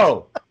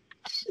 No.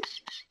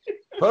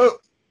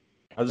 Poop.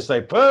 I'll just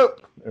say,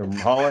 poop. And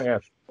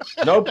holler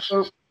at no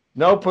poop.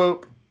 No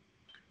poop.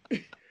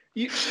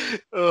 He's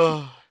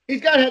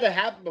got to have that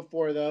happen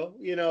before, though.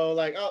 You know,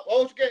 like,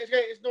 oh, it's okay,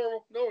 it's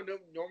normal. No,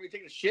 normally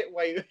taking a shit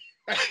while you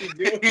actually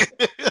do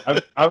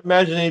it. I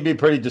imagine he'd be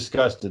pretty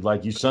disgusted,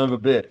 like, you son of a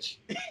bitch.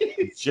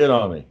 Shit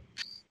on me.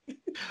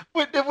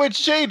 When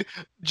Shane,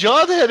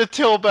 John had to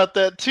tell about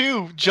that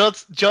too. John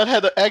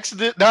had an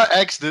accident,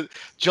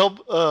 John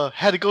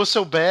had to go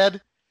so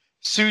bad.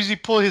 Susie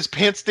pulled his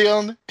pants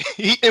down.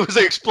 It was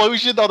an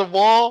explosion on the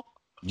wall.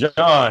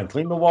 John,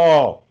 clean the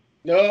wall.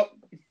 No.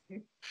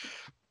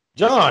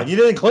 John, you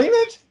didn't clean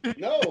it?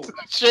 No.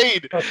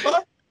 Shane,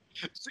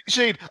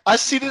 I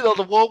seen it on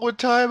the wall one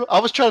time. I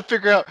was trying to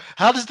figure out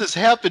how does this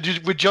happen.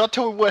 Would John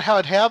tell me how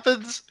it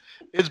happens?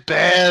 It's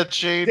bad,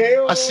 Shane.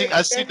 I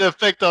see the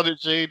effect on it,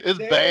 Shane. It's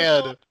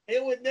bad.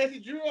 It was Nancy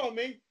Drew on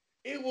me.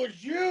 It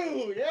was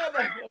you. Yeah,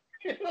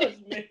 it was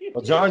me.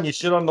 Well, John, you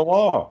shit on the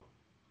wall.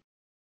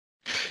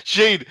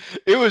 Shane,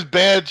 it was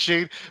bad,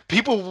 Shane.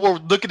 People were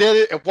looking at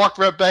it and walked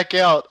right back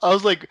out. I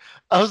was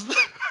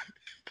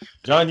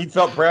John, you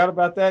felt proud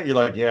about that? You're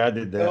like, yeah, I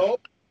did that. No,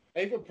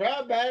 I ain't feel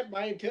proud about it,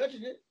 but I ain't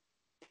touching it.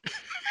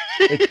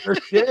 It's your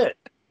shit.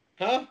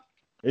 Huh?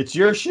 It's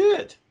your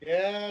shit.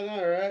 Yeah, I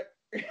know, right?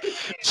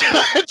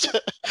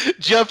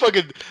 John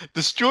fucking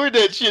destroyed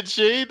that shit,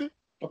 Shane.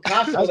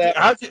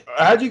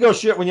 How'd you go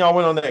shit when y'all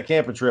went on that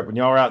camping trip, when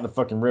y'all were out in the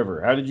fucking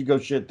river? How did you go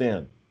shit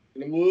then?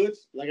 In the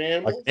woods, like an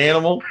animal. Like an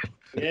animal?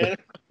 Yeah.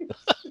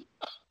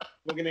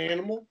 Like an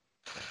animal.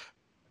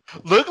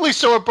 Luckily,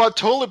 someone brought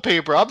toilet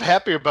paper. I'm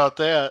happy about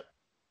that.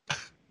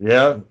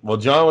 Yeah. Well,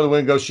 John would have went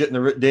and go shit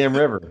in the damn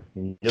river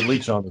and get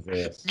leech on his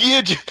ass.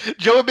 Yeah,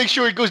 Joe would make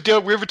sure he goes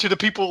down river to the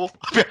people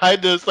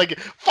behind us. Like,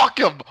 fuck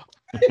him.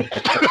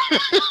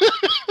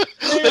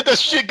 Let that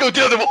shit go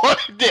down the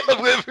water,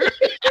 down river.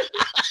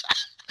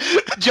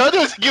 John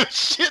doesn't give a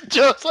shit.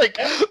 John's like,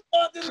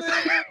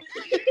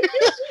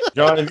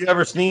 John, have you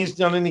ever sneezed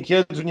on any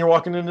kids when you're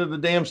walking into the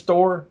damn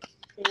store?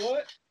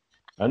 What?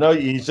 I know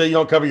you say you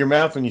don't cover your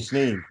mouth when you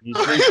sneeze.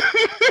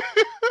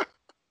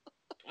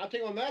 I'll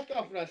take my mask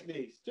off when I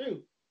sneeze,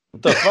 too.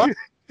 What the fuck?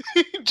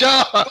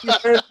 John! You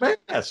wear a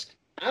mask.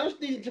 I don't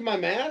sneeze into my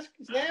mask.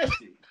 It's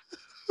nasty.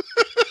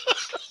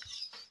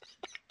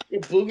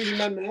 Get boobies in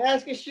my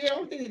mask and shit. I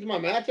don't sneeze into my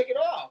mask. Take it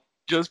off.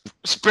 Just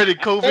spreading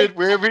COVID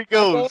wherever he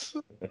goes.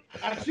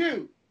 I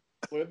shoot.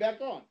 Put it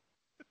back on.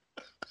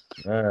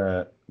 All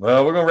right.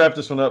 Well, we're going to wrap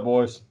this one up,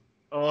 boys.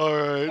 All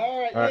right.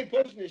 All right. They ain't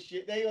posting this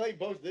shit. They ain't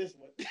posting this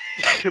one.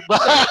 It's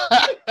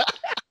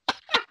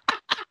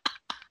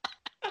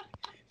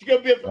going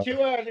to be up for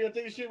 2 hours. They're going to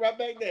take the shit right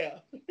back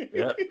down.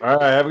 Yeah. All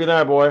right. Have a good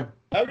night, boy.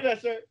 Have a good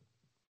night, sir.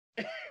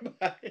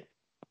 Bye.